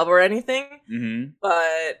strip club or anything,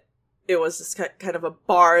 but it was just kind of a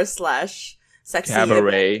bar / sexy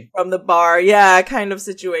cabaret from the bar. Kind of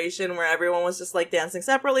situation where everyone was just like dancing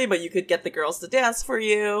separately, but you could get the girls to dance for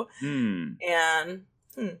you. And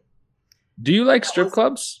do you like strip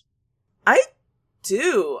clubs? I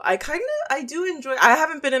do. I do enjoy. I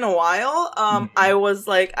haven't been in a while. I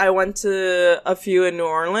went to a few in New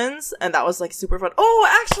Orleans, and that was like super fun. Oh,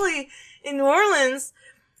 actually, in New Orleans,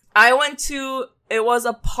 I went to. It was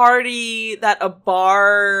a party that a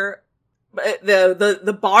bar.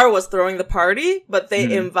 The bar was throwing the party, but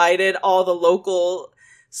they invited all the local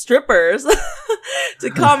strippers to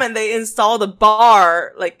come, and they installed a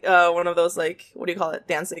bar, like one of those, like, what do you call it,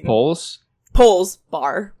 dancing poles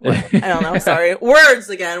bar. I don't know, sorry. Words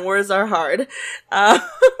are hard. And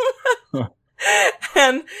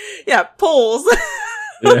poles. I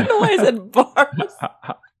don't know why I said bars.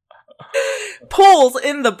 Poles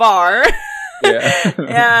in the bar.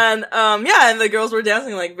 And and the girls were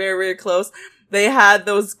dancing like very, very close. They had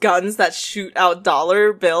those guns that shoot out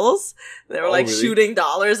dollar bills. They were like shooting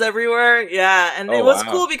dollars everywhere. Yeah. And it was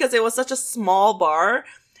cool because it was such a small bar,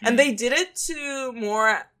 and they did it to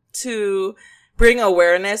bring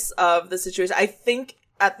awareness of the situation. I think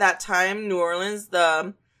at that time, New Orleans,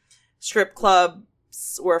 the strip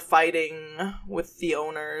clubs were fighting with the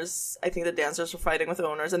owners. I think the dancers were fighting with the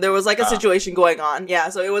owners, and there was like a situation going on. Yeah,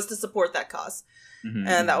 so it was to support that cause,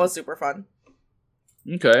 and that was super fun.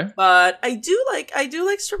 Okay, but I do like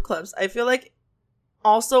strip clubs. I feel like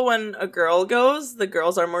also when a girl goes, the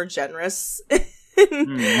girls are more generous in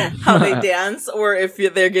how they dance, or if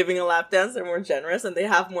they're giving a lap dance, they're more generous and they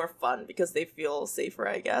have more fun because they feel safer,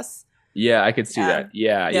 I guess. Yeah, I could see that.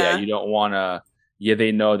 Yeah. You don't want to. Yeah,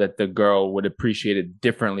 they know that the girl would appreciate it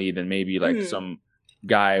differently than maybe like some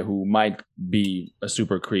guy who might be a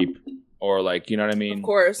super creep, or like, you know what I mean? Of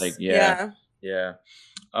course. Like, yeah.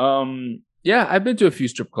 I've been to a few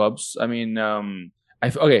strip clubs. I mean,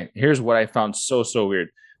 okay, here's what I found so weird.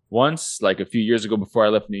 once, like a few years ago before I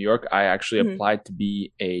left New York, I actually applied to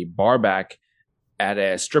be a bar back at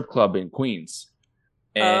a strip club in Queens.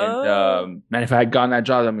 And man, if I had gotten that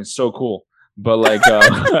job, I mean, so cool. But like,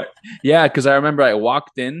 yeah, because I remember I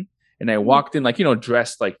walked in like, you know,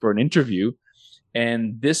 dressed like for an interview.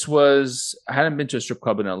 And this was, I hadn't been to a strip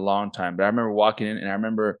club in a long time, but I remember walking in and I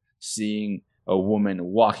remember seeing a woman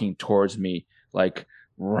walking towards me, like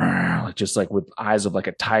just like with eyes of like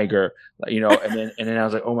a tiger, you know, and then I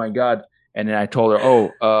was like, oh my God. And then I told her,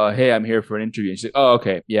 oh, hey, I'm here for an interview. And she's like, oh,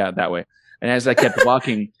 okay. Yeah, that way. And as I kept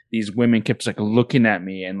walking, these women kept like looking at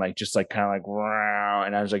me and like, just like kind of like,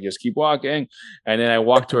 and I was like, just keep walking. And then I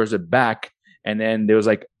walked towards the back. And then there was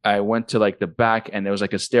like, I went to like the back and there was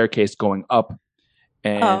like a staircase going up.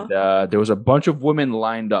 And there was a bunch of women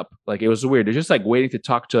lined up. Like, it was weird. They're just like waiting to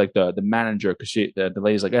talk to like the manager, because the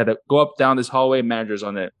lady's like, I had to go up down this hallway. Manager's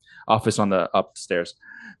on the office on the upstairs.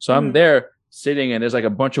 So I'm there sitting, and there's like a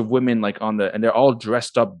bunch of women like and they're all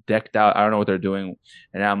dressed up, decked out. I don't know what they're doing.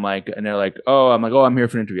 And I'm like, and they're like, oh, I'm here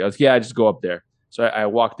for an interview. I was like, yeah, I just go up there. So I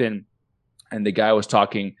walked in, and the guy was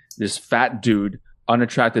talking. This fat dude,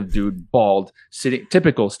 unattractive dude, bald, sitting,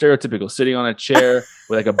 stereotypical, sitting on a chair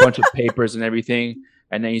with like a bunch of papers and everything.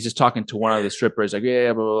 And then he's just talking to one of the strippers, like,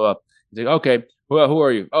 yeah, blah, blah, blah. He's like, okay, who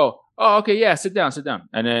are you? Oh, okay, yeah, sit down.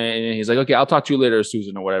 And then he's like, okay, I'll talk to you later,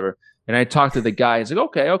 Susan, or whatever. And I talked to the guy. He's like,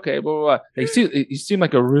 okay, blah, blah, blah. He seemed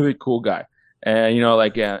like a really cool guy. And, you know,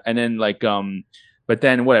 like, and then like, but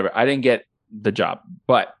then whatever, I didn't get the job.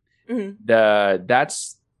 But and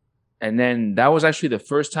then that was actually the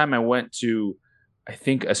first time I went to, I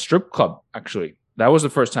think, a strip club, actually. That was the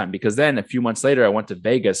first time, because then a few months later, I went to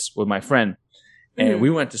Vegas with my friend. And we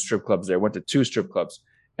went to strip clubs there, went to 2 strip clubs.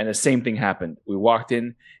 And the same thing happened. We walked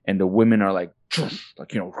in and the women are like, you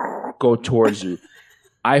know, go towards you.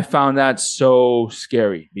 I found that so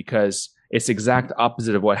scary, because it's exact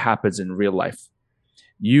opposite of what happens in real life.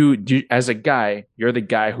 You as a guy, you're the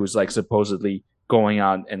guy who's like supposedly going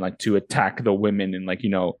out and like to attack the women and like, you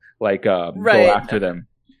know, like go after them.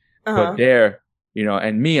 But there, you know,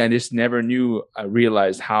 and me, I just never knew, I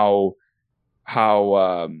realized how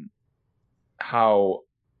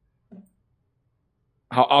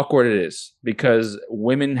awkward it is, because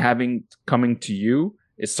women coming to you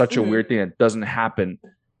is such a weird thing that doesn't happen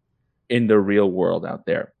in the real world out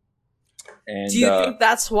there. And do you think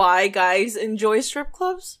that's why guys enjoy strip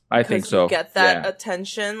clubs? I think so. You get that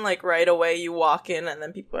attention like right away. You walk in and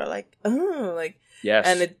then people are like, oh, like, yes.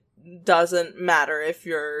 And it doesn't matter if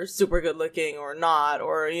you're super good looking or not,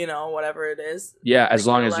 or, you know, whatever it is. Yeah, as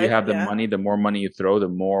long as you have the money, the more money you throw, the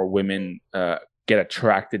more women get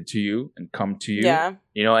attracted to you and come to you. Yeah.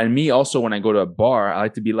 You know, and me also, when I go to a bar, I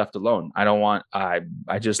like to be left alone. I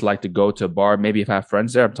just like to go to a bar. Maybe if I have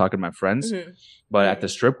friends there, I'm talking to my friends. But at the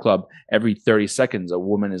strip club, every 30 seconds, a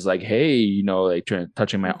woman is like, hey, you know, like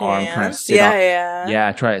touching my arm, trying to sit up.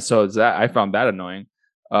 Yeah, try it. So I found that annoying.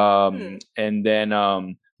 And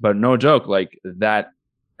then, but no joke, like that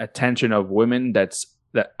attention of women, that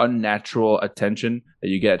unnatural attention that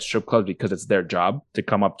you get at strip clubs, because it's their job to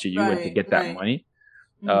come up to you and to get that money,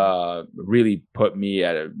 really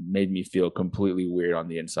made me feel completely weird on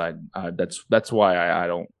the inside. That's why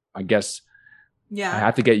I guess I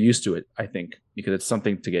have to get used to it, I think, because it's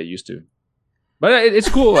something to get used to. But it's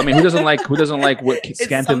cool. I mean, who doesn't like what scantily it's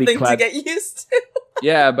something clad? To get used to.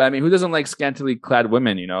 Yeah, but I mean, who doesn't like scantily clad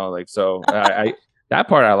women? You know, like, so I that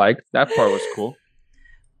part I liked. That part was cool.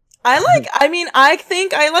 I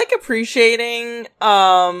think I like appreciating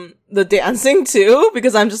the dancing too,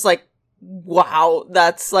 because I'm just like, wow,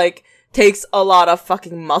 that's like takes a lot of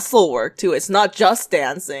fucking muscle work too. It's not just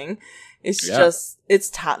dancing. It's just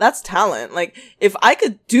that's talent. Like, if I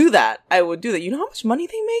could do that, I would do that. You know how much money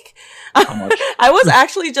they make? How much? I was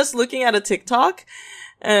actually just looking at a TikTok,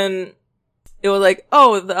 and it was like,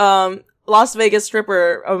 Las Vegas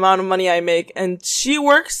stripper amount of money I make, and she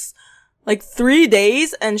works like 3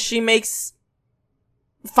 days and she makes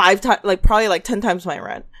 5 times, like probably like 10 times my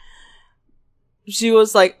rent. She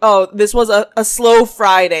was like, oh, this was a slow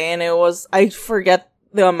Friday, and it was, I forget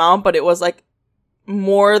the amount, but it was like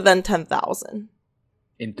more than 10,000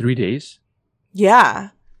 in 3 days. Yeah.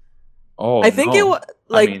 Oh, I think it was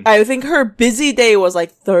like, I think her busy day was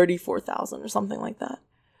like 34,000 or something like that.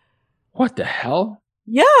 What the hell?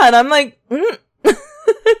 Yeah, and I'm like,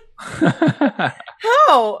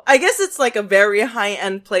 how? I guess it's like a very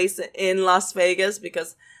high-end place in Las Vegas,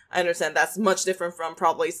 because I understand that's much different from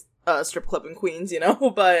probably a strip club in Queens, you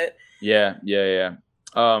know, but... Yeah.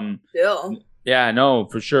 Still. Yeah, no,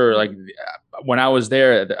 for sure. Like, when I was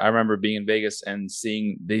there, I remember being in Vegas and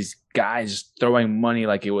seeing these guys throwing money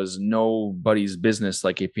like it was nobody's business,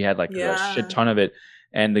 like if he had like a shit ton of it.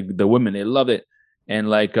 and the women, they loved it. And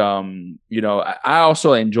like I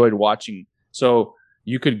also enjoyed watching. So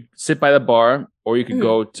you could sit by the bar, or you could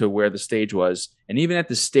go to where the stage was. And even at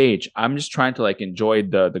the stage, I'm just trying to like enjoy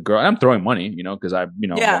the girl. And I'm throwing money, because I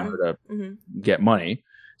want her to get money.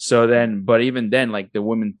 So then, but even then, like the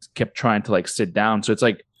women kept trying to like sit down. So it's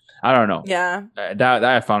like, I don't know. Yeah. That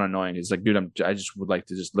I found annoying. It's like, dude, I just would like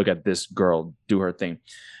to just look at this girl do her thing.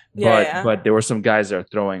 But there were some guys that are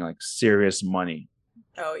throwing like serious money.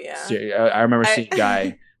 Oh yeah. I remember seeing a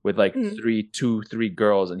guy with like 3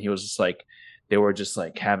 girls, and he was just like, they were just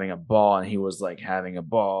like having a ball, and he was like having a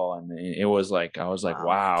ball, and it was like, I was like,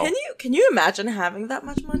 wow. Can you imagine having that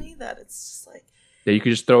much money that it's just like that you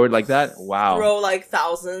could just throw it like that? Wow. Throw like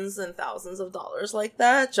thousands and thousands of dollars like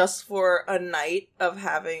that just for a night of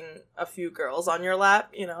having a few girls on your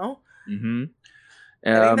lap, Mm-hmm.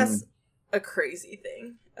 I think that's a crazy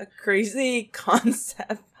thing. A crazy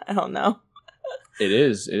concept. I don't know. It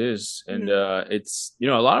is. And it's, a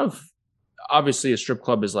lot of, obviously a strip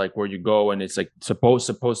club is like where you go and it's like supposed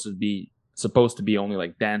to be only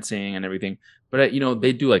like dancing and everything. But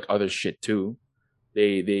they do like other shit too.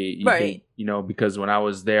 They right. Because when I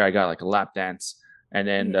was there, I got like a lap dance, and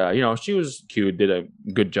then she was cute, did a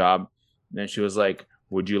good job. And then she was like,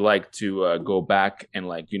 "Would you like to go back and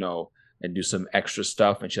like and do some extra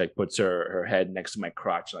stuff?" And she like puts her head next to my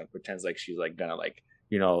crotch and like pretends like she's like gonna like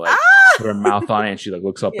put her mouth on it, and she like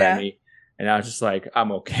looks up at me, and I was just like,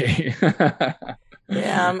 I'm okay.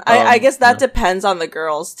 Yeah, I guess that depends on the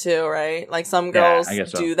girls too, right? Like some girls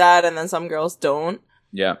do that, and then some girls don't.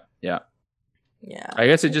 Yeah. Yeah. I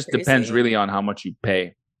guess it just depends really on how much you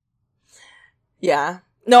pay. Yeah.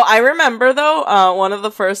 No, I remember though, one of the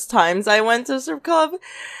first times I went to a strip club,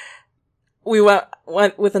 we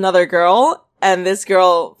went with another girl, and this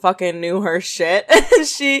girl fucking knew her shit. And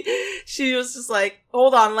she was just like,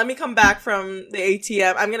 hold on, let me come back from the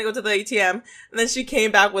ATM. I'm gonna go to the ATM. And then she came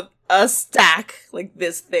back with a stack like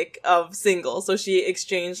this thick of singles. So she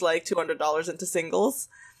exchanged like $200 into singles.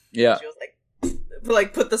 Yeah. She was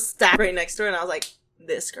like put the stack right next to her, and I was like,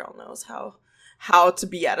 this girl knows how to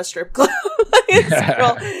be at a strip club.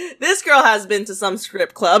 This girl has been to some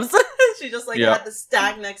strip clubs. She just like had the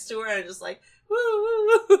stack next to her and just like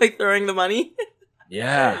woo, like throwing the money.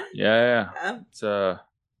 Yeah. It's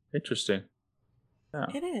interesting. Yeah.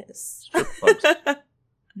 It is. Strip clubs.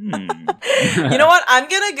 You know what? I'm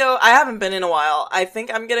gonna go. I haven't been in a while. I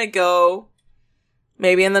think I'm gonna go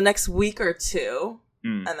maybe in the next week or two.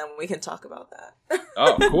 And then we can talk about that.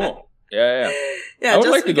 Oh, cool. Yeah. Yeah, I would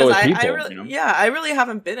like to go with people. I really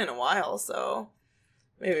haven't been in a while, so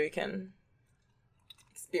maybe we can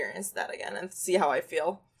experience that again and see how I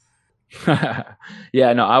feel.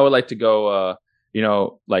 Yeah, no, I would like to go,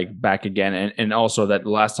 like back again. And also that the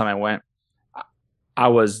last time I went, I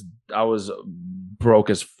was broke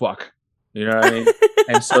as fuck. You know what I mean?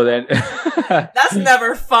 And so then that's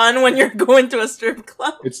never fun when you're going to a strip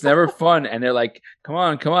club. It's never fun. And they're like, come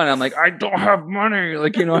on. I'm like, I don't have money.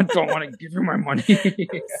 Like, I don't want to give you my money.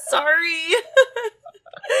 Sorry.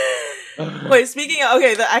 Wait, speaking of,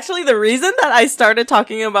 okay, the reason that I started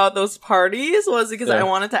talking about those parties was because I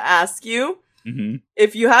wanted to ask you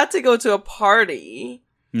if you had to go to a party.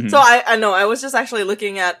 So I know, I was just actually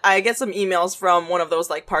looking at, I get some emails from one of those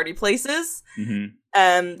like party places.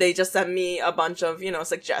 And they just sent me a bunch of,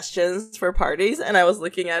 suggestions for parties. And I was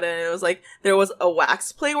looking at it, and it was like, there was a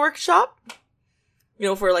wax play workshop,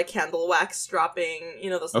 for like candle wax dropping,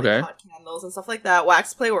 those like hot candles and stuff like that.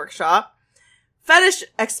 Wax play workshop. Fetish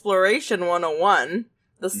exploration 101.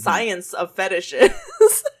 The science of fetishes.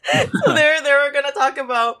 So they were going to talk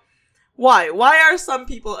about why are some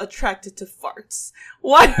people attracted to farts?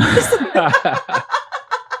 Why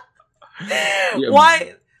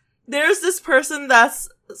there's this person that's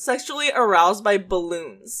sexually aroused by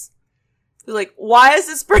balloons. Like, why is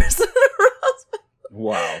this person aroused by balloons?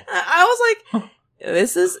 Wow. I was like,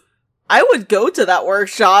 I would go to that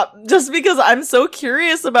workshop just because I'm so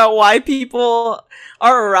curious about why people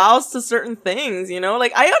are aroused to certain things,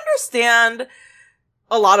 Like, I understand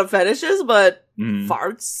a lot of fetishes, but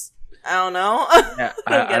farts, I don't know. Yeah,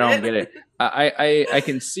 I don't get it. I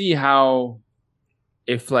can see how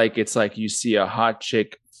if like it's like you see a hot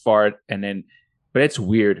chick fart but it's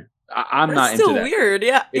weird. I'm not into that. It's still weird,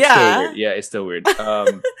 yeah. Still weird. Yeah, it's still weird. I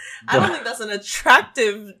don't think that's an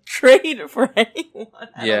attractive trait for anyone.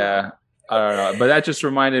 I don't know. But that just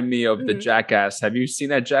reminded me of the Jackass. Have you seen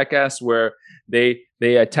that Jackass where they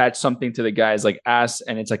attach something to the guy's like ass,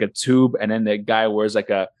 and it's like a tube, and then the guy wears like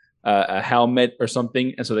a helmet or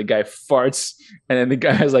something, and so the guy farts, and then the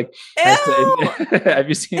guy has like have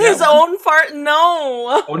you seen his own fart?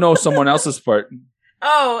 No. Oh no, someone else's fart.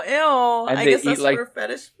 Oh, ew. And I they guess eat that's like for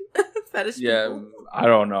fetish yeah, people. I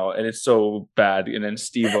don't know, and it's so bad. And then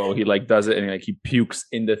Steve-O, he like does it, and like he pukes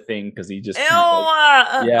in the thing because he just Ew,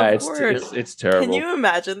 can't. Like, yeah, of it's course. it's terrible. Can you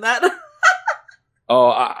imagine that? Oh,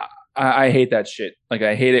 I hate that shit. Like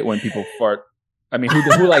I hate it when people fart. I mean,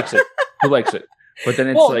 who likes it? Who likes it? But then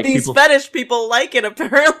it's well, like these fetish people like it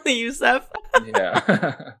apparently, Yusef.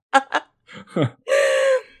 Yeah.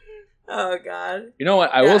 Oh God. You know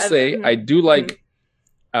what? I will say I do like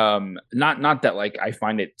not that like I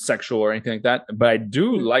find it sexual or anything like that, but I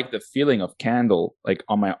do like the feeling of candle like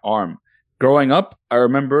on my arm. Growing up, I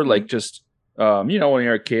remember like just you know, when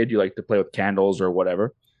you're a kid, you like to play with candles or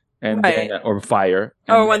whatever. And right. then, or fire.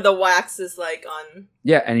 Or when the wax is like on.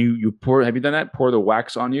 Yeah, and you pour. Have you done that? Pour the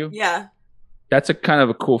wax on you. Yeah. That's a kind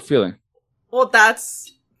of a cool feeling. Well,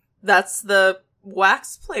 that's the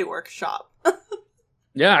wax play workshop.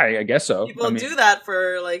 Yeah, I guess so. People do that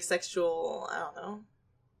for like sexual. I don't know.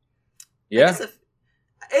 Yeah.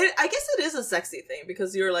 I guess it is a sexy thing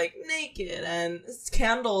because you're like naked and it's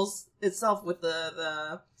candles itself with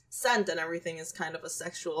the scent and everything is kind of a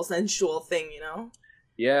sensual thing, you know.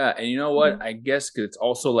 Yeah, and you know what? I guess because it's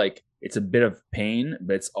also like it's a bit of pain,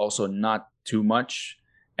 but it's also not too much,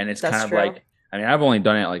 and it's kind of true. Like I mean, I've only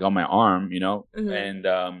done it like on my arm, you know, and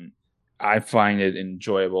I find it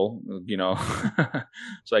enjoyable, you know.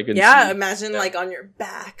 So I can imagine like on your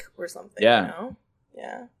back or something. Yeah, you know?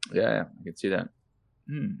 Yeah, I can see that.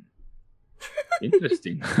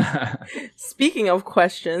 Interesting. Speaking of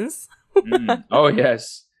questions. Oh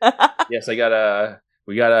yes, yes. We got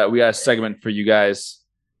a segment for you guys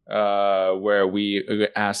where we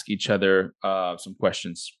ask each other some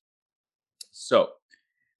questions. So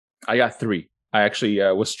I got 3. I actually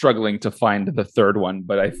was struggling to find the third one,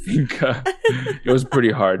 but I think it was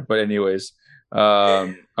pretty hard. But anyways,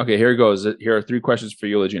 okay, here it goes. Here are 3 questions for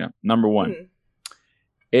you, Regina. Number 1.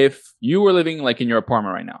 If you were living like in your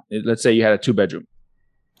apartment right now, let's say you had a 2-bedroom.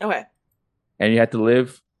 Okay. And you had to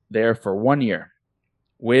live there for 1 year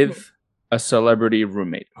with a celebrity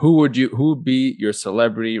roommate. Who would be your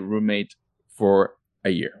celebrity roommate for a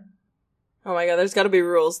year? Oh my God, there's got to be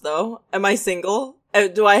rules though. Am I single?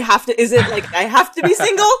 Do I have to? Is it like I have to be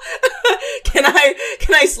single? Can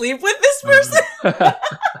I sleep with this person?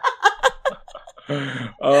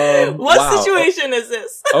 What situation is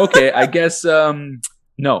this? Okay, I guess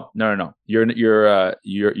no.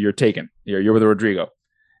 You're taken. You're with Rodrigo.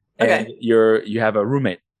 And okay. You have a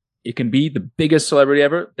roommate. It can be the biggest celebrity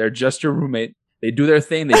ever. They're just your roommate. They do their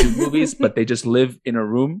thing. They do movies, but they just live in a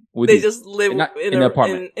room with you. They just live in an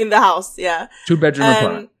apartment. In the house, yeah. 2-bedroom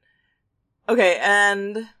apartment. Okay,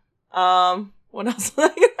 and what else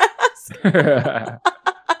was I gonna ask?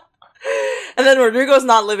 And then Rodrigo's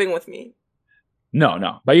not living with me.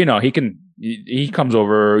 No. But you know, he comes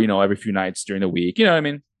over, you know, every few nights during the week. You know what I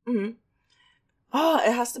mean? Mm-hmm. Oh,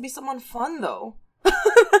 it has to be someone fun though.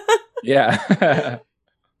 Yeah.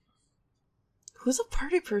 Who's a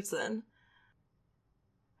party person?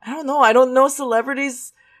 I don't know. I don't know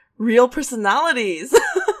celebrities' real personalities.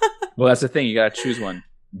 Well, that's the thing. You gotta choose one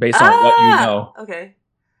based on what you know. Okay.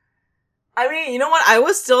 I mean, you know what? I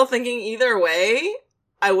was still thinking either way.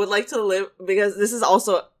 I would like to live because this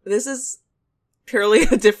is purely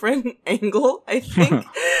a different angle, I think,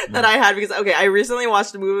 that I had because, okay, I recently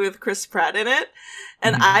watched a movie with Chris Pratt in it,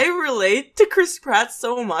 and I relate to Chris Pratt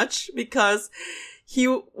so much because he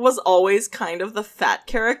was always kind of the fat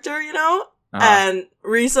character, you know? And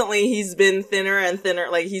recently he's been thinner and thinner,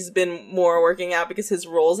 like he's been more working out because his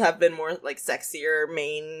roles have been more like sexier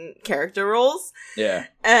main character roles. Yeah.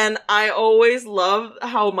 And I always love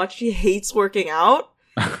how much he hates working out.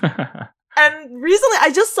 And recently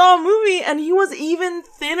I just saw a movie and he was even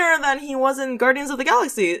thinner than he was in Guardians of the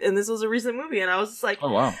Galaxy. And this was a recent movie. And I was just like,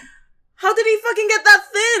 oh, wow. How did he fucking get that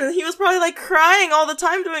thin? He was probably like crying all the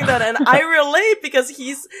time doing that. And I relate because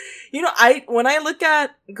he's, you know, when I look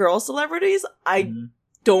at girl celebrities, I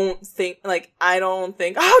don't think,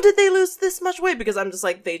 how did they lose this much weight? Because I'm just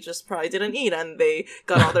like, they just probably didn't eat and they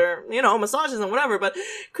got all their, you know, massages and whatever. But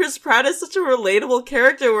Chris Pratt is such a relatable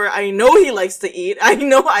character where I know he likes to eat. I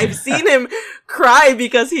know I've seen him cry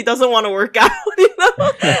because he doesn't want to work out, you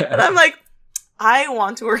know? And I'm like, I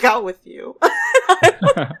want to work out with you.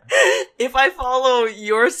 If I follow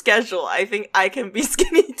your schedule, I think I can be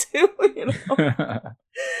skinny too, you know?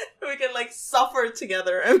 We can like suffer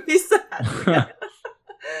together and be sad together.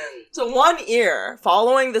 So 1 year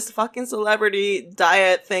following this fucking celebrity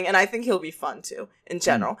diet thing, and I think he'll be fun too, in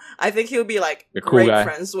general. I think he'll be like great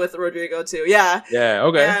friends with Rodrigo too. Yeah. Yeah,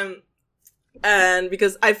 okay. And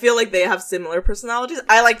because I feel like they have similar personalities.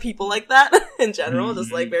 I like people like that in general,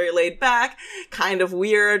 just like very laid back, kind of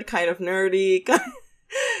weird, kind of nerdy.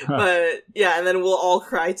 But yeah, and then we'll all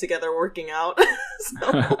cry together working out.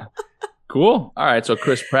 So. Cool. All right. So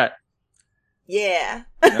Chris Pratt. Yeah.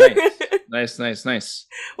 Nice.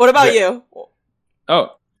 What about you?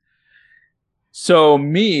 Oh. So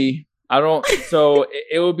me, I don't. So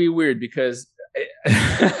it would be weird because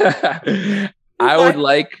I would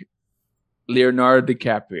like Leonardo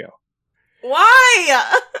DiCaprio.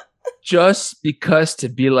 Why? Just because to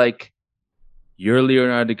be like, you're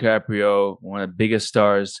Leonardo DiCaprio, one of the biggest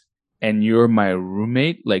stars, and you're my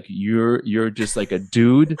roommate. Like you're just like a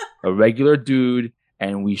dude, a regular dude,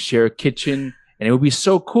 and we share a kitchen. And it would be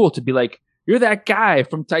so cool to be like, you're that guy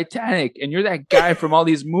from Titanic, and you're that guy from all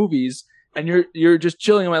these movies, and you're just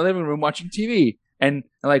chilling in my living room watching TV. And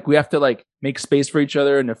like we have to like make space for each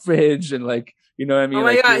other in the fridge, and like, you know what I mean? Oh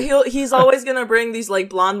my like, god, he's always gonna bring these like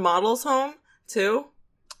blonde models home too.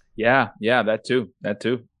 Yeah, that too. But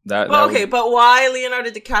why Leonardo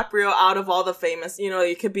DiCaprio out of all the famous? You know,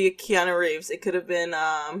 it could be Keanu Reeves. It could have been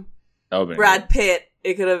Brad Pitt.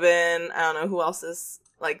 It could have been, I don't know who else is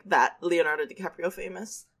like that Leonardo DiCaprio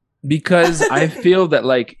famous. Because I feel that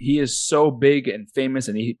like he is so big and famous,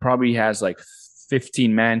 and he probably has like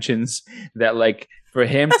 15 mansions, that like for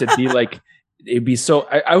him to be like, it'd be so.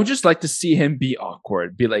 I would just like to see him be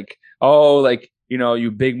awkward, be like, oh, like, you know,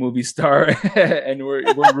 you big movie star, and we're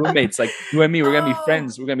roommates. Like you and me, we're gonna be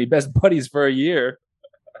friends. We're gonna be best buddies for a year.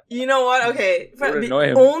 You know what? Okay, annoy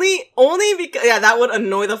him. Only because that would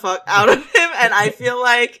annoy the fuck out of him, and I feel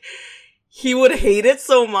like he would hate it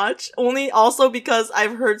so much. Only also because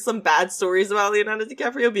I've heard some bad stories about Leonardo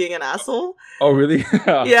DiCaprio being an asshole. Oh, really?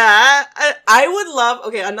 Yeah. I would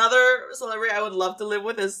love, another celebrity I would love to live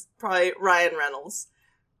with is probably Ryan Reynolds.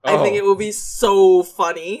 I think it would be so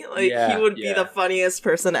funny. Like, he would be the funniest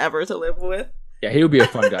person ever to live with. Yeah, he would be a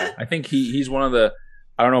fun guy. I think he's one of the,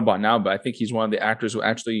 I don't know about now, but I think he's one of the actors who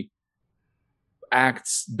actually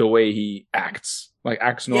acts the way he acts. Like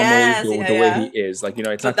acts normally the way he is. Like, you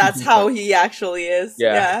know, it's but not. That's how he actually is.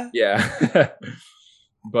 Yeah.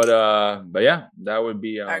 But yeah, that would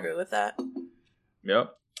be. I agree with that.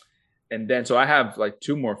 Yep. And then, so I have like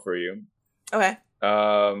two more for you. Okay.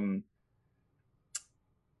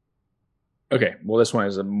 Okay. Well, this one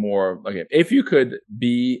is a more okay. If you could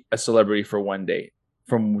be a celebrity for one day,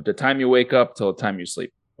 from the time you wake up till the time you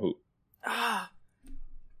sleep, who?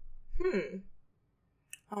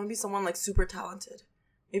 I want to be someone like super talented.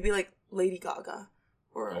 Maybe like Lady Gaga.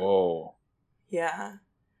 Yeah.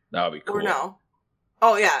 That would be cool. Or no.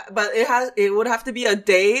 Oh yeah, but it would have to be a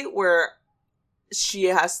day where she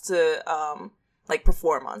has to like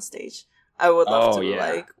perform on stage. I would love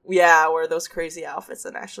to wear those crazy outfits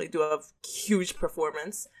and actually do a huge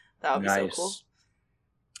performance. That would be so cool.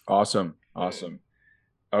 Awesome.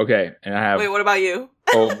 Okay, and I have. Wait, what about you?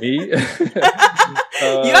 Oh, me? You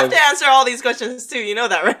have to answer all these questions too. You know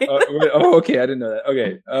that, right? Okay. I didn't know that.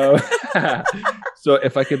 Okay. So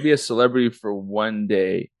if I could be a celebrity for one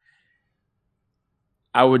day,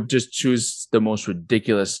 I would just choose the most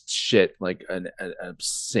ridiculous shit, like an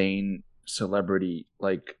obscene celebrity,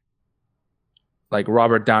 like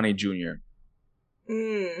Robert Downey Jr.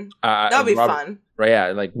 That'd be fun. Right?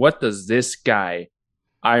 Yeah. Like, what does this guy,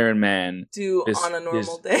 Iron Man, do on a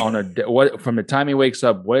normal day? What from the time he wakes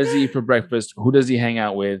up? What does he eat for breakfast? Who does he hang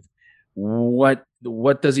out with? What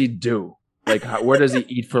does he do? Like, where does he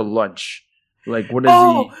eat for lunch? Like, what does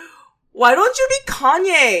he? Why don't you be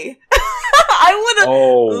Kanye? I would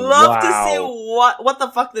love to see what the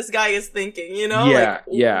fuck this guy is thinking. You know?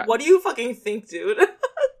 Yeah. What do you fucking think, dude?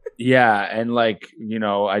 Yeah, and like, you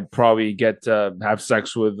know, I'd probably get to have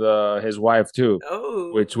sex with his wife too.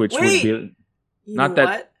 Oh, which would be. You not know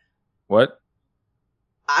that. What?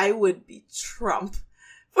 I would be Trump.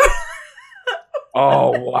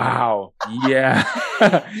 Oh wow! Yeah.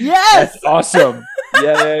 Yes. That's awesome.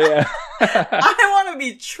 Yeah. I want to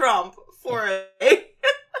be Trump for a.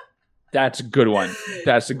 That's a good one.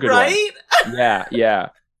 Right? Yeah.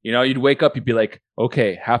 You know, you'd wake up, you'd be like,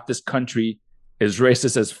 okay, half this country is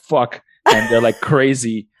racist as fuck, and they're like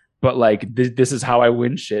crazy. But like this is how I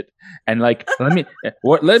win shit, and like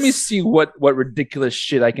let me see what ridiculous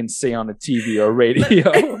shit I can say on the TV or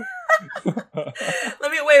radio.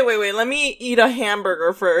 Wait. Let me eat a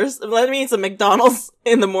hamburger first. Let me eat some McDonald's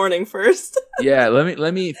in the morning first. Yeah,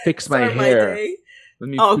 let me fix my hair. Let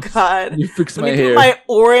me fix my hair. Put my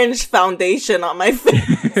orange foundation on my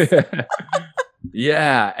face.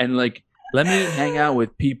 Yeah, and like let me hang out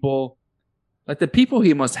with people, like the people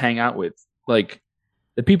he must hang out with, like.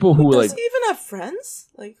 The people who does he even have friends?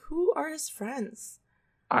 Like, who are his friends?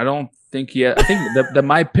 I don't think he. I think the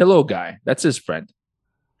My Pillow guy. That's his friend.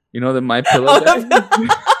 You know the My Pillow guy.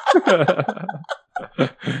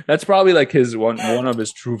 That's probably like his one of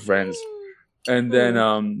his true friends. And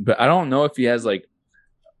then but I don't know if he has like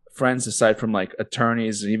friends aside from like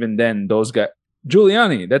attorneys, and even then those guys.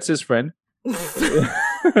 Giuliani, that's his friend.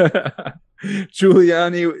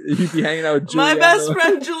 Giuliani, he'd be hanging out with Giuliani. My best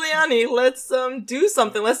friend Giuliani. Let's do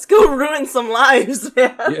something. Let's go ruin some lives,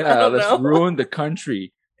 man. Yeah, let's ruin the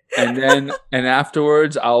country. And then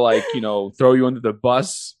afterwards I'll like, throw you under the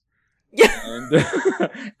bus. Yeah.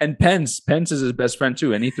 And Pence is his best friend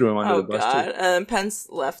too, and he threw him under the bus too. And Pence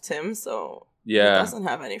left him, so yeah, he doesn't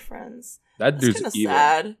have any friends. That's dude's evil.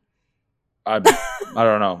 Sad. I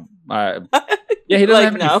don't know. Yeah, he doesn't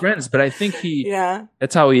have any friends, but I think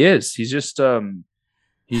that's how he is. He's just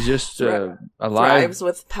alive. Thrives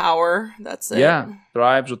with power. That's it. Yeah,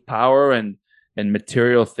 thrives with power and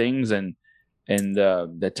material things and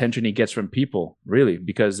the attention he gets from people, really,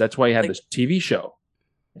 because that's why he had this TV show.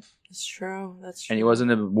 That's true. And he was in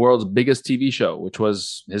the world's biggest TV show, which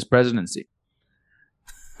was his presidency.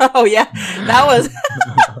 Oh, yeah. That was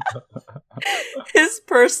his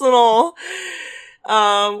personal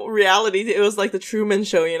reality. It was like the Truman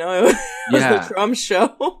Show, It was the Trump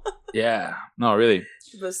show. Yeah. No, really.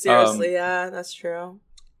 But seriously, yeah, that's true.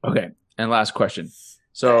 Okay. And last question.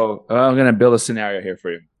 So I'm going to build a scenario here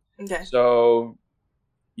for you. Okay. So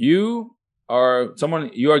you are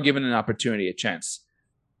given an opportunity, a chance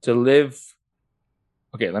to live.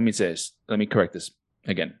 Okay, let me say this. Let me correct this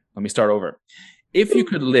again. Let me start over. If you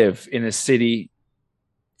could live in a city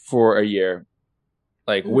for a year,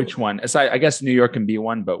 like which one? Aside, I guess New York can be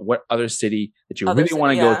one, but what other city that you really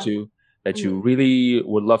want to go to, that you really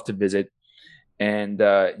would love to visit, and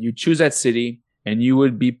you choose that city, and you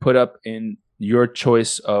would be put up in your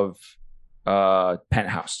choice of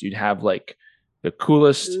penthouse. You'd have like the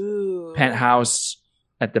coolest penthouse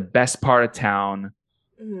at the best part of town.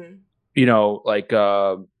 Mm-hmm.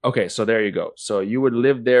 Okay, so there you go. So you would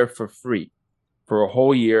live there for free for a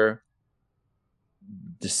whole year.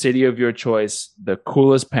 The city of your choice, the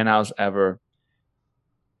coolest penthouse ever.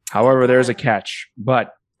 However, there's a catch.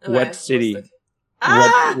 But what city?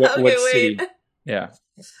 What city? Yeah.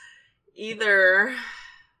 Either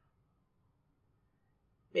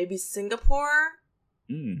maybe Singapore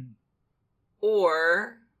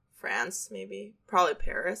or France, maybe. Probably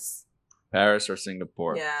Paris. Paris or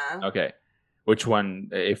Singapore. Yeah. Okay. Which one,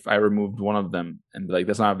 if I removed one of them and be like,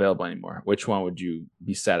 that's not available anymore, which one would you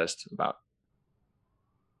be saddest about?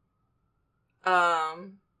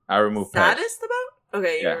 I removed Paris. Saddest about?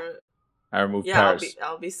 Okay. Yeah. I removed Paris.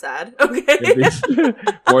 I'll be sad. Okay.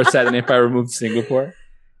 More sad than if I removed Singapore?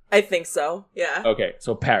 I think so. Yeah. Okay.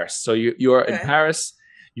 So Paris. So you are in Paris.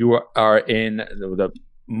 You are in the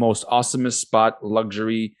most awesomest spot,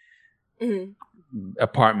 luxury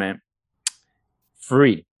apartment,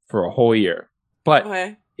 free for a whole year.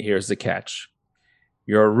 But here's the catch.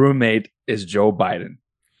 Your roommate is Joe Biden.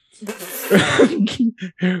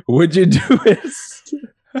 Would you do it?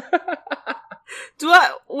 Do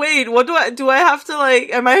I have to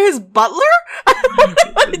am I his butler?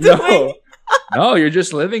 No, you're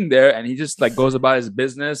just living there, and he just goes about his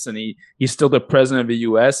business, and he's still the president of the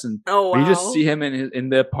U.S. and you just see him in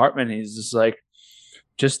the apartment. And he's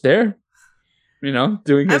just there,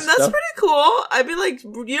 doing his stuff. That's pretty cool. I'd be like,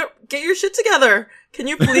 get your shit together. Can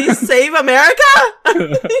you please save America?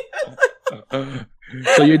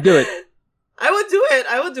 So you do it. I would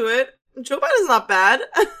do it. Joe Biden's not bad.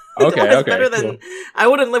 Okay. Better than I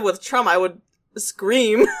wouldn't live with Trump. I would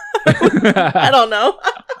scream. I don't know.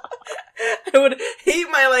 I would hate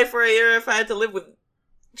my life for a year if I had to live with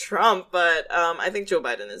Trump, but I think Joe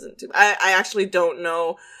Biden isn't too. I actually don't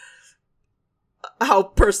know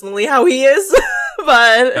how he is, but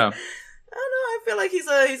I don't know. I feel like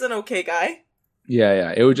he's an okay guy.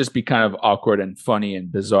 Yeah. It would just be kind of awkward and funny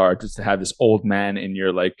and bizarre just to have this old man in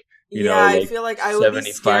your I feel like I would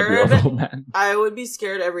be scared. Old man. I would be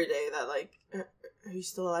scared every day that are you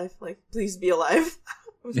still alive? Please be alive.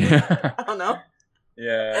 I don't know.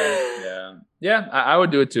 Yeah. I would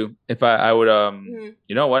do it too. If I would,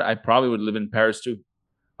 you know what? I probably would live in Paris too.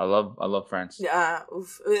 I love France. Yeah.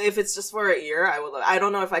 If it's just for a year, I would. I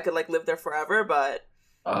don't know if I could live there forever, but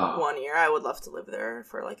 1 year, I would love to live there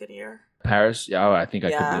for a year. Paris? Yeah, I think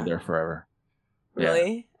I could live there forever.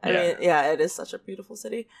 Really? Yeah. I mean, yeah, it is such a beautiful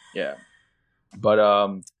city. Yeah. But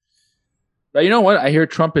you know what? I hear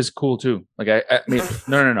Trump is cool too. I mean,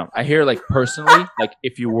 no. I hear personally,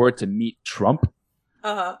 if you were to meet Trump,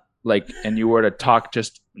 and you were to talk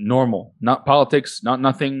just normal, not politics, not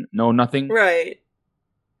nothing, no nothing. Right.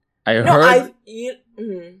 I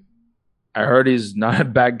heard he's not a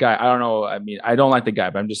bad guy. I don't know. I mean, I don't like the guy,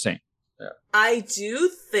 but I'm just saying. Yeah. I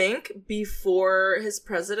do think before his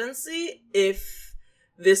presidency, if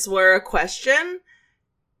this were a question,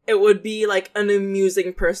 it would be like an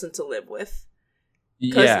amusing person to live with.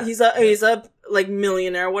 Because he's a like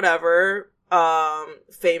millionaire, whatever,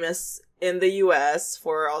 famous in the US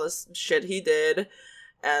for all this shit he did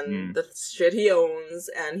and the shit he owns,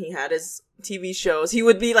 and he had his TV shows. He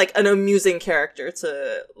would be like an amusing character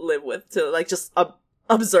to live with, to like just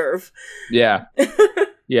observe. Yeah.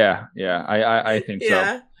 Yeah. I think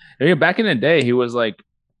so. Yeah, back in the day, he was like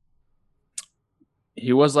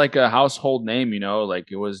a household name, you know,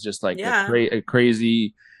 like it was just like a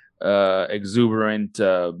crazy, exuberant,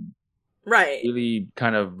 really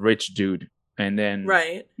kind of rich dude. And then,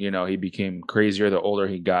 you know, he became crazier the older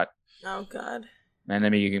he got. Oh God! And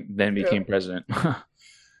then he became president.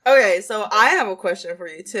 Okay, so I have a question for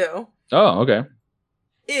you too. Oh, okay.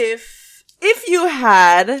 If you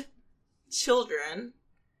had children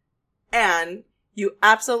and you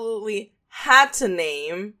absolutely had to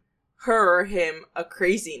name her or him a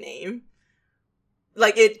crazy name,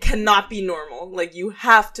 like it cannot be normal, like you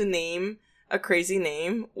have to name a crazy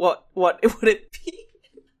name, what would it be?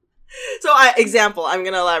 So I'm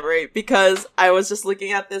gonna elaborate because I was just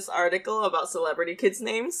looking at this article about celebrity kids'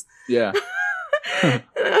 names. Yeah.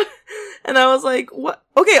 And I was like, what?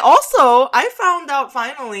 Okay, also, I found out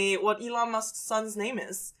finally what Elon Musk's son's name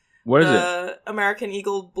is. What is it? American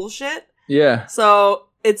Eagle bullshit. Yeah. So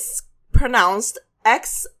it's pronounced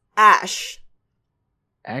X-Ash.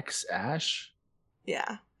 X-Ash?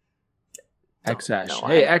 Yeah. X-Ash. No,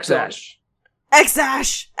 hey, X-Ash.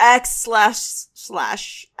 X-Ash. X//Ash.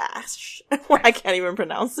 I can't even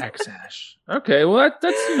pronounce it. X-Ash. Okay, well,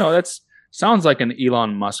 that's sounds like an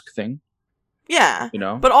Elon Musk thing. Yeah. You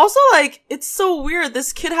know? But also, like, it's so weird.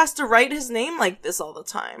 This kid has to write his name like this all the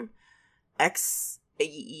time.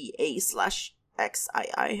 XAEA/XII.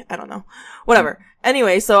 I don't know. Whatever.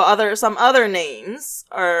 Anyway, so some other names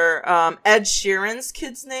are, Ed Sheeran's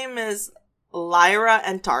kid's name is Lyra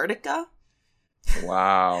Antarctica.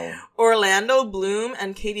 Wow. Orlando Bloom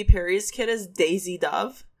and Katy Perry's kid is Daisy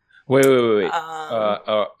Dove. Wait.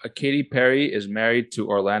 Katy Perry is married to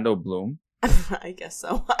Orlando Bloom. I guess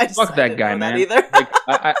so. Fuck that guy, man. Either. Like,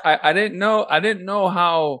 I didn't know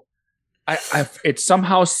how. It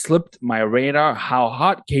somehow slipped my radar how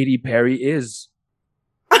hot Katy Perry is.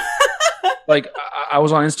 Like I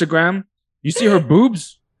was on Instagram. You see her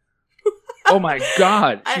boobs? Oh my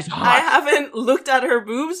God, she's hot. I haven't looked at her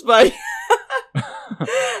boobs, but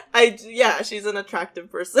she's an attractive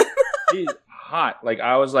person. She's hot. Like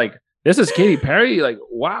I was like, this is Katy Perry. Like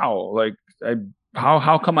wow. Like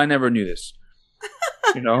how come I never knew this?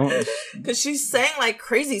 You know, because she sang like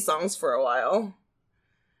crazy songs for a while.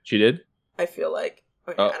 She did. I feel like.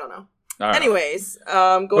 Okay, I don't know. Right. Anyways,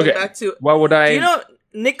 going back to what would I? Do you know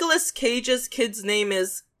Nicolas Cage's kid's name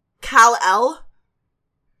is Kal-El?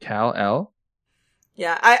 Kal-El?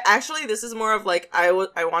 Yeah, this is more of like I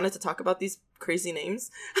wanted to talk about these crazy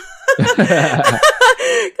names.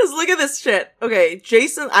 Because look at this shit. Okay,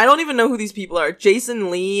 Jason, I don't even know who these people are.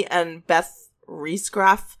 Jason Lee and Beth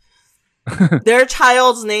Riesgraf. Their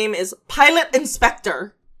child's name is Pilot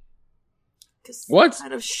Inspector. What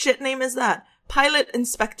kind of shit name is that? Pilot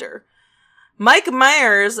Inspector. Mike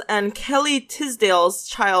Myers and Kelly Tisdale's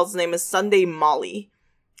child's name is Sunday Molly.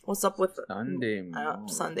 What's up with Sunday Molly?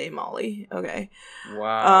 Sunday Molly. Okay.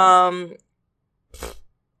 Wow.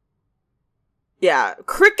 Yeah.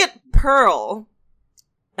 Cricket Pearl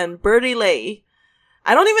and Birdie Lay.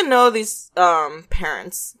 I don't even know these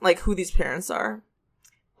parents, like who these parents are.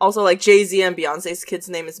 Also, like Jay-Z and Beyonce's kid's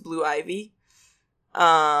name is Blue Ivy.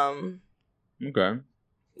 Okay.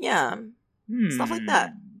 Yeah. Stuff like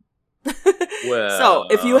that. Well. So,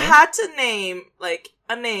 if you had to name, like,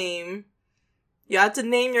 a name, you had to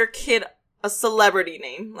name your kid a celebrity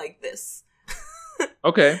name like this.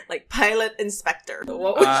 Okay. Like Pilot Inspector.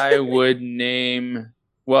 I would name,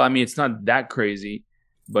 well, I mean, it's not that crazy,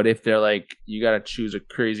 but if they're like, you gotta choose a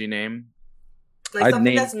crazy name. Like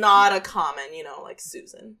something that's not a common, like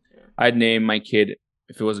Susan. Yeah. I'd name my kid,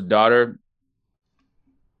 if it was a daughter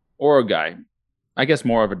or a guy, I guess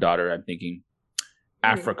more of a daughter, I'm thinking,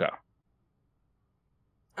 Africa.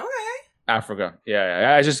 Okay. Africa.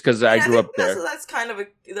 Yeah. Just because I grew up there.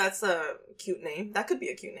 That's a cute name. That could be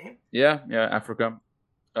a cute name. Yeah, Africa.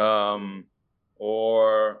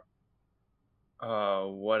 Or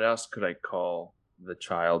what else could I call the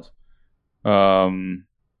child?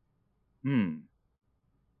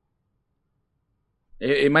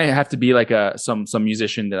 It might have to be like some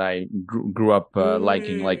musician that I grew up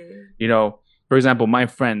liking. Like, for example, my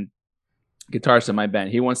friend, guitarist in my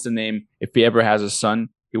band, he wants to name, if he ever has a son,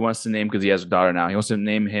 he wants to name, because he has a daughter now, he wants to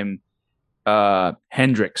name him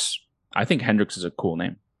Hendrix. I think Hendrix is a cool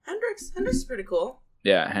name. Hendrix is pretty cool.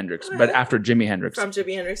 Yeah, Hendrix. But after Jimi Hendrix. From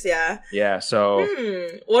Jimi Hendrix, yeah. Yeah, so...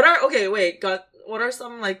 What are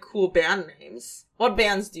some, like, cool band names? What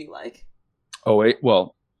bands do you like? Oh, wait,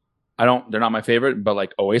 well, they're not my favorite, but,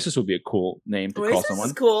 like, Oasis would be a cool name to call someone.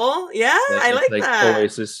 Oasis is cool. Yeah, I like that.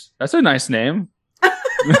 Oasis. That's a nice name.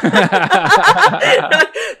 That's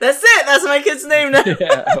it. That's my kid's name now.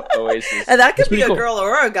 Yeah, Oasis. And that could be a cool. Girl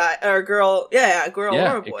or a guy, or a girl. Yeah, a girl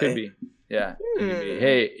or a boy. It could be. Yeah. It could be.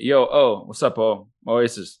 Hey, yo, what's up,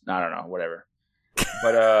 Oasis? I don't know, whatever.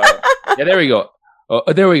 But yeah, there we go.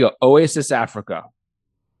 There we go. Oasis Africa.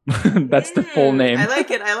 That's the full name. I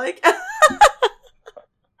like it.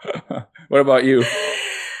 What about you?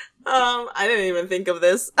 I didn't even think of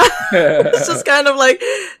this. It's just kind of like,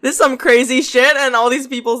 this is some crazy shit, and all these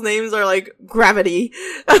people's names are like Gravity.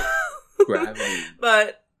 Gravity.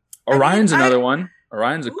 But Orion's another one.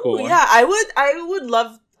 Orion's a cool one. Yeah, I would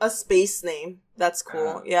love a space name. That's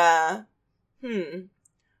cool. Yeah.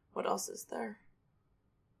 What else is there?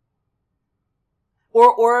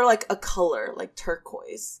 Or like a color, like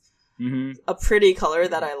turquoise. A pretty color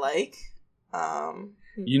that I like.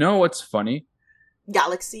 You know what's funny?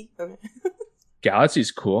 Galaxy. Okay.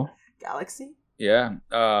 Galaxy's cool. Galaxy? Yeah.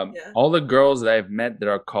 All the girls that I've met that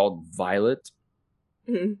are called Violet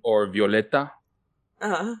or Violeta,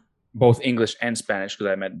 both English and Spanish,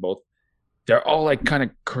 because I met both, they're all like kind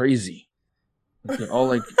of crazy. They're all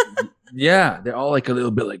like, yeah, they're all like a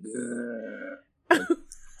little bit like,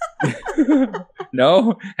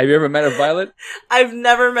 No? Have you ever met a Violet? I've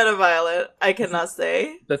never met a Violet. I cannot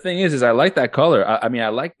say. The thing is I like that color. I mean, I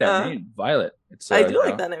like that name, Violet. I do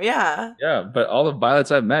like that name, yeah. Yeah, but all the Violets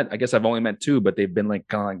I've met, I guess I've only met 2, but they've been like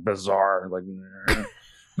kind of like bizarre. Like,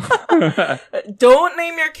 don't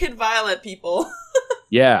name your kid Violet, people.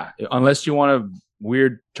 Yeah, unless you want a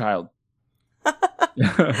weird child.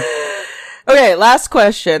 Okay, last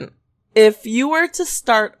question. If you were to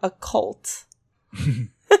start a cult,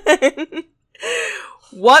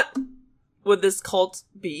 what would this cult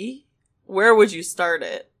be? Where would you start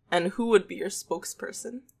it? And who would be your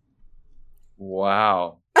spokesperson?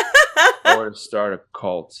 Wow. Or start a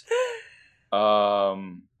cult.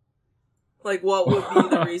 Like, what would be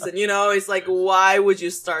the reason? You know, it's like, why would you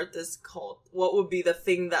start this cult? What would be the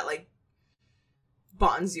thing that, like,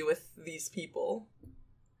 bonds you with these people?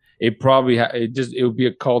 It probably it would be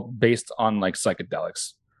a cult based on like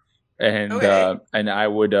psychedelics, and I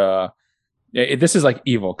would this is like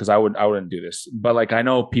evil because I wouldn't do this, but like I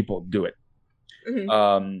know people do it.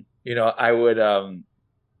 You know, I would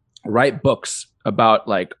write books about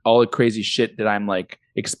like all the crazy shit that I'm like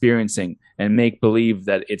experiencing and make believe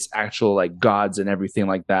that it's actual like gods and everything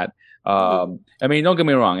like that. I mean, don't get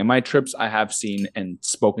me wrong. In my trips, I have seen and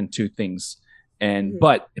spoken to things,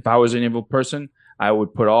 but if I was an evil person, I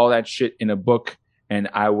would put all that shit in a book, and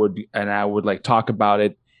I would like talk about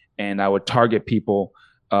it, and I would target people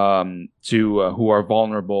who are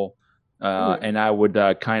vulnerable, and I would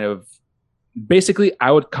kind of basically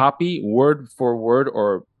I would copy word for word,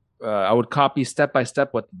 or I would copy step by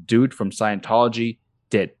step what the dude from Scientology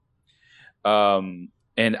did, and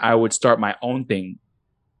I would start my own thing,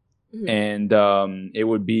 and it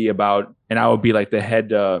would be about, and I would be like the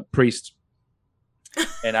head priest.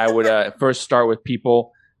 And I would first start with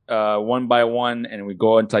people one by one, and we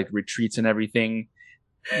go into like retreats and everything.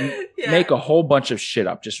 Make a whole bunch of shit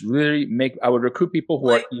up. Just really I would recruit people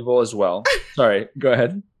who are evil as well. Sorry, go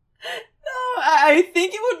ahead. No, I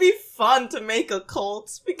think it would be fun to make a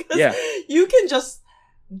cult because you can just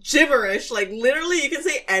gibberish. Like literally, you can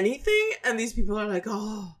say anything, and these people are like,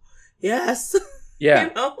 "Oh, yes." Yeah.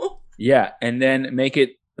 You know? Yeah, and then make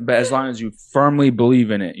it. But as long as you firmly believe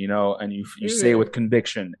in it, you know, and you say it with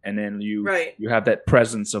conviction, and then you have that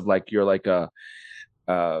presence of like you're like a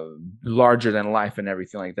larger than life and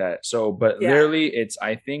everything like that. So, but literally,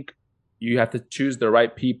 I think you have to choose the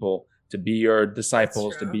right people to be your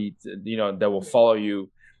disciples, to be, you know, that will follow you.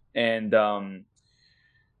 And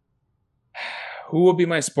who will be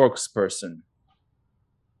my spokesperson?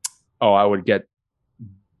 Oh, I would get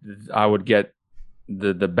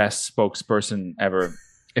the best spokesperson ever.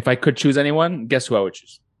 If I could choose anyone, guess who I would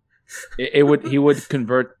choose? He would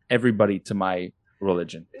convert everybody to my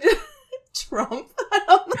religion. Trump?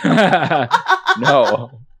 I don't know.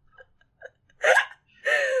 No.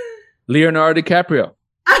 Leonardo DiCaprio.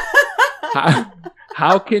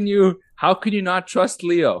 How can you not trust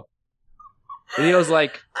Leo? Leo's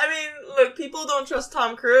like, I mean, look, people don't trust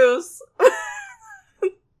Tom Cruise.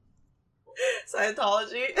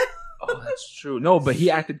 Scientology. Oh, that's true. No, but he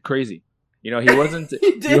acted crazy. You know, he wasn't.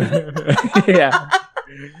 He did. Yeah.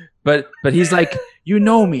 But he's like, you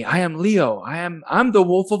know me. I am Leo. I'm the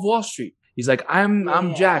Wolf of Wall Street. He's like,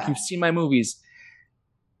 I'm Jack. You've seen my movies.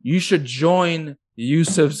 you should join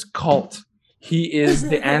Yusuf's cult. He is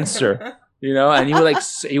the answer. You know, and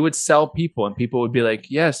he would sell people, and people would be like,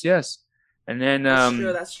 yes, yes. And then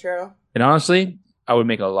that's true. And honestly, I would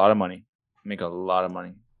make a lot of money. That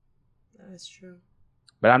is true.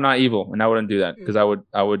 But I'm not evil, and I wouldn't do that because that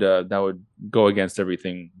would go against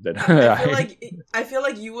everything that I feel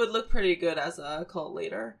like you would look pretty good as a cult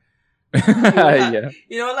leader. Yeah.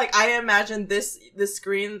 You know, like I imagine this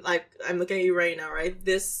screen, like I'm looking at you right now, right?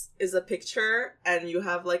 This is a picture, and you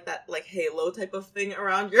have like that like halo type of thing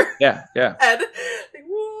around your head. Like,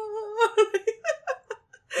 whoa.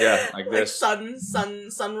 Yeah, like this.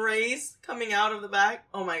 Sun rays coming out of the back.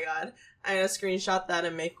 Oh my god. I'm gonna screenshot that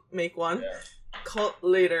and make one. Yeah. Cult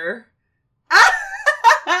leader.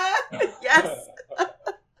 Yes.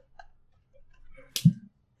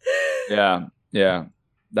 Yeah.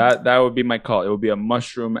 That would be my cult. It would be a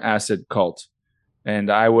mushroom acid cult. And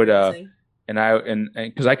I would and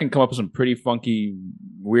because I can come up with some pretty funky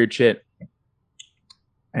weird shit.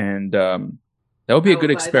 And that would be a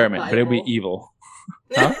good experiment, but it would be evil.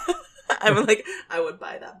 Huh? I would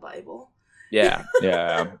buy that Bible. Yeah.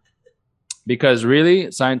 Because really,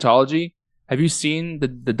 Scientology, have you seen the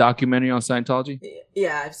documentary on Scientology?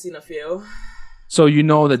 Yeah, I've seen a few. So you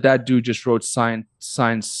know that dude just wrote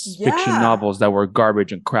science fiction novels that were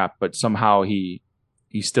garbage and crap, but somehow he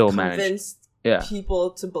still managed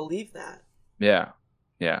people to believe that. Yeah.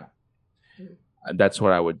 That's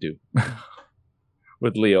what I would do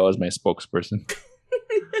with Leo as my spokesperson.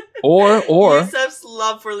 or Yusef's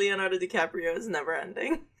love for Leonardo DiCaprio is never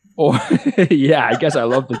ending. Or yeah, I guess I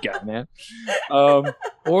love the guy, man.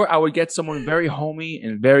 Or I would get someone very homey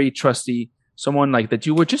and very trusty. Someone like that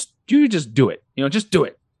you just do it. You know, just do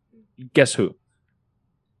it. Guess who?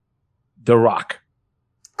 The Rock.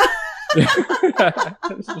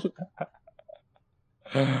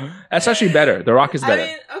 That's actually better. The Rock is better. I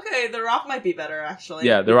mean, okay, The Rock might be better actually.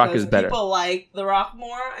 Yeah, The Rock is better. People like The Rock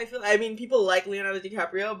more. I mean, people like Leonardo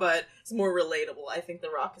DiCaprio, but it's more relatable. I think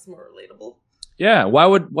The Rock is more relatable. Yeah, why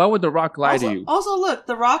would The Rock lie to you? Also, look,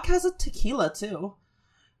 The Rock has a tequila too.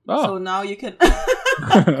 Oh. So now you can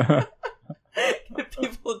get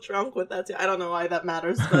people drunk with that too. I don't know why that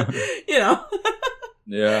matters, but you know.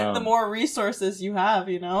 Yeah. The more resources you have,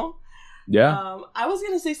 you know. Yeah. I was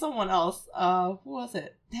gonna say someone else. Who was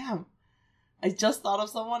it? Damn. I just thought of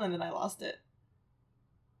someone and then I lost it.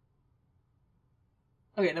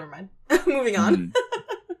 Okay, never mind. Moving on.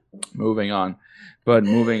 Moving on. But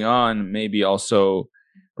moving on, maybe also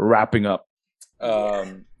wrapping up.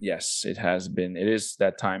 Yes, it has been. It is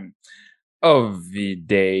that time of the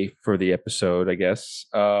day for the episode, I guess.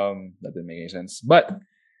 That didn't make any sense. But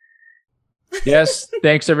yes,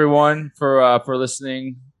 thanks everyone for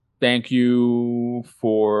listening. Thank you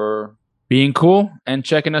for being cool and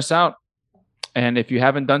checking us out. And if you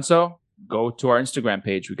haven't done so, go to our Instagram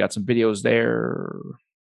page. We got some videos there.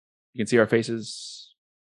 You can see our faces.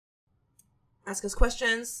 Ask us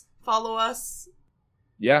questions. Follow us.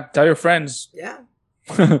 Yeah. Tell your friends. Yeah.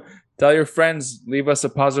 Tell your friends. Leave us a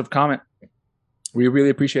positive comment. We really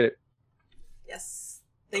appreciate it. Yes.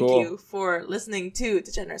 Thank you for listening to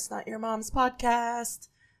Degenerates Not Your Mom's podcast.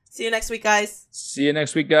 See you next week, guys.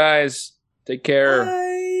 Take care.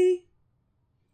 Bye.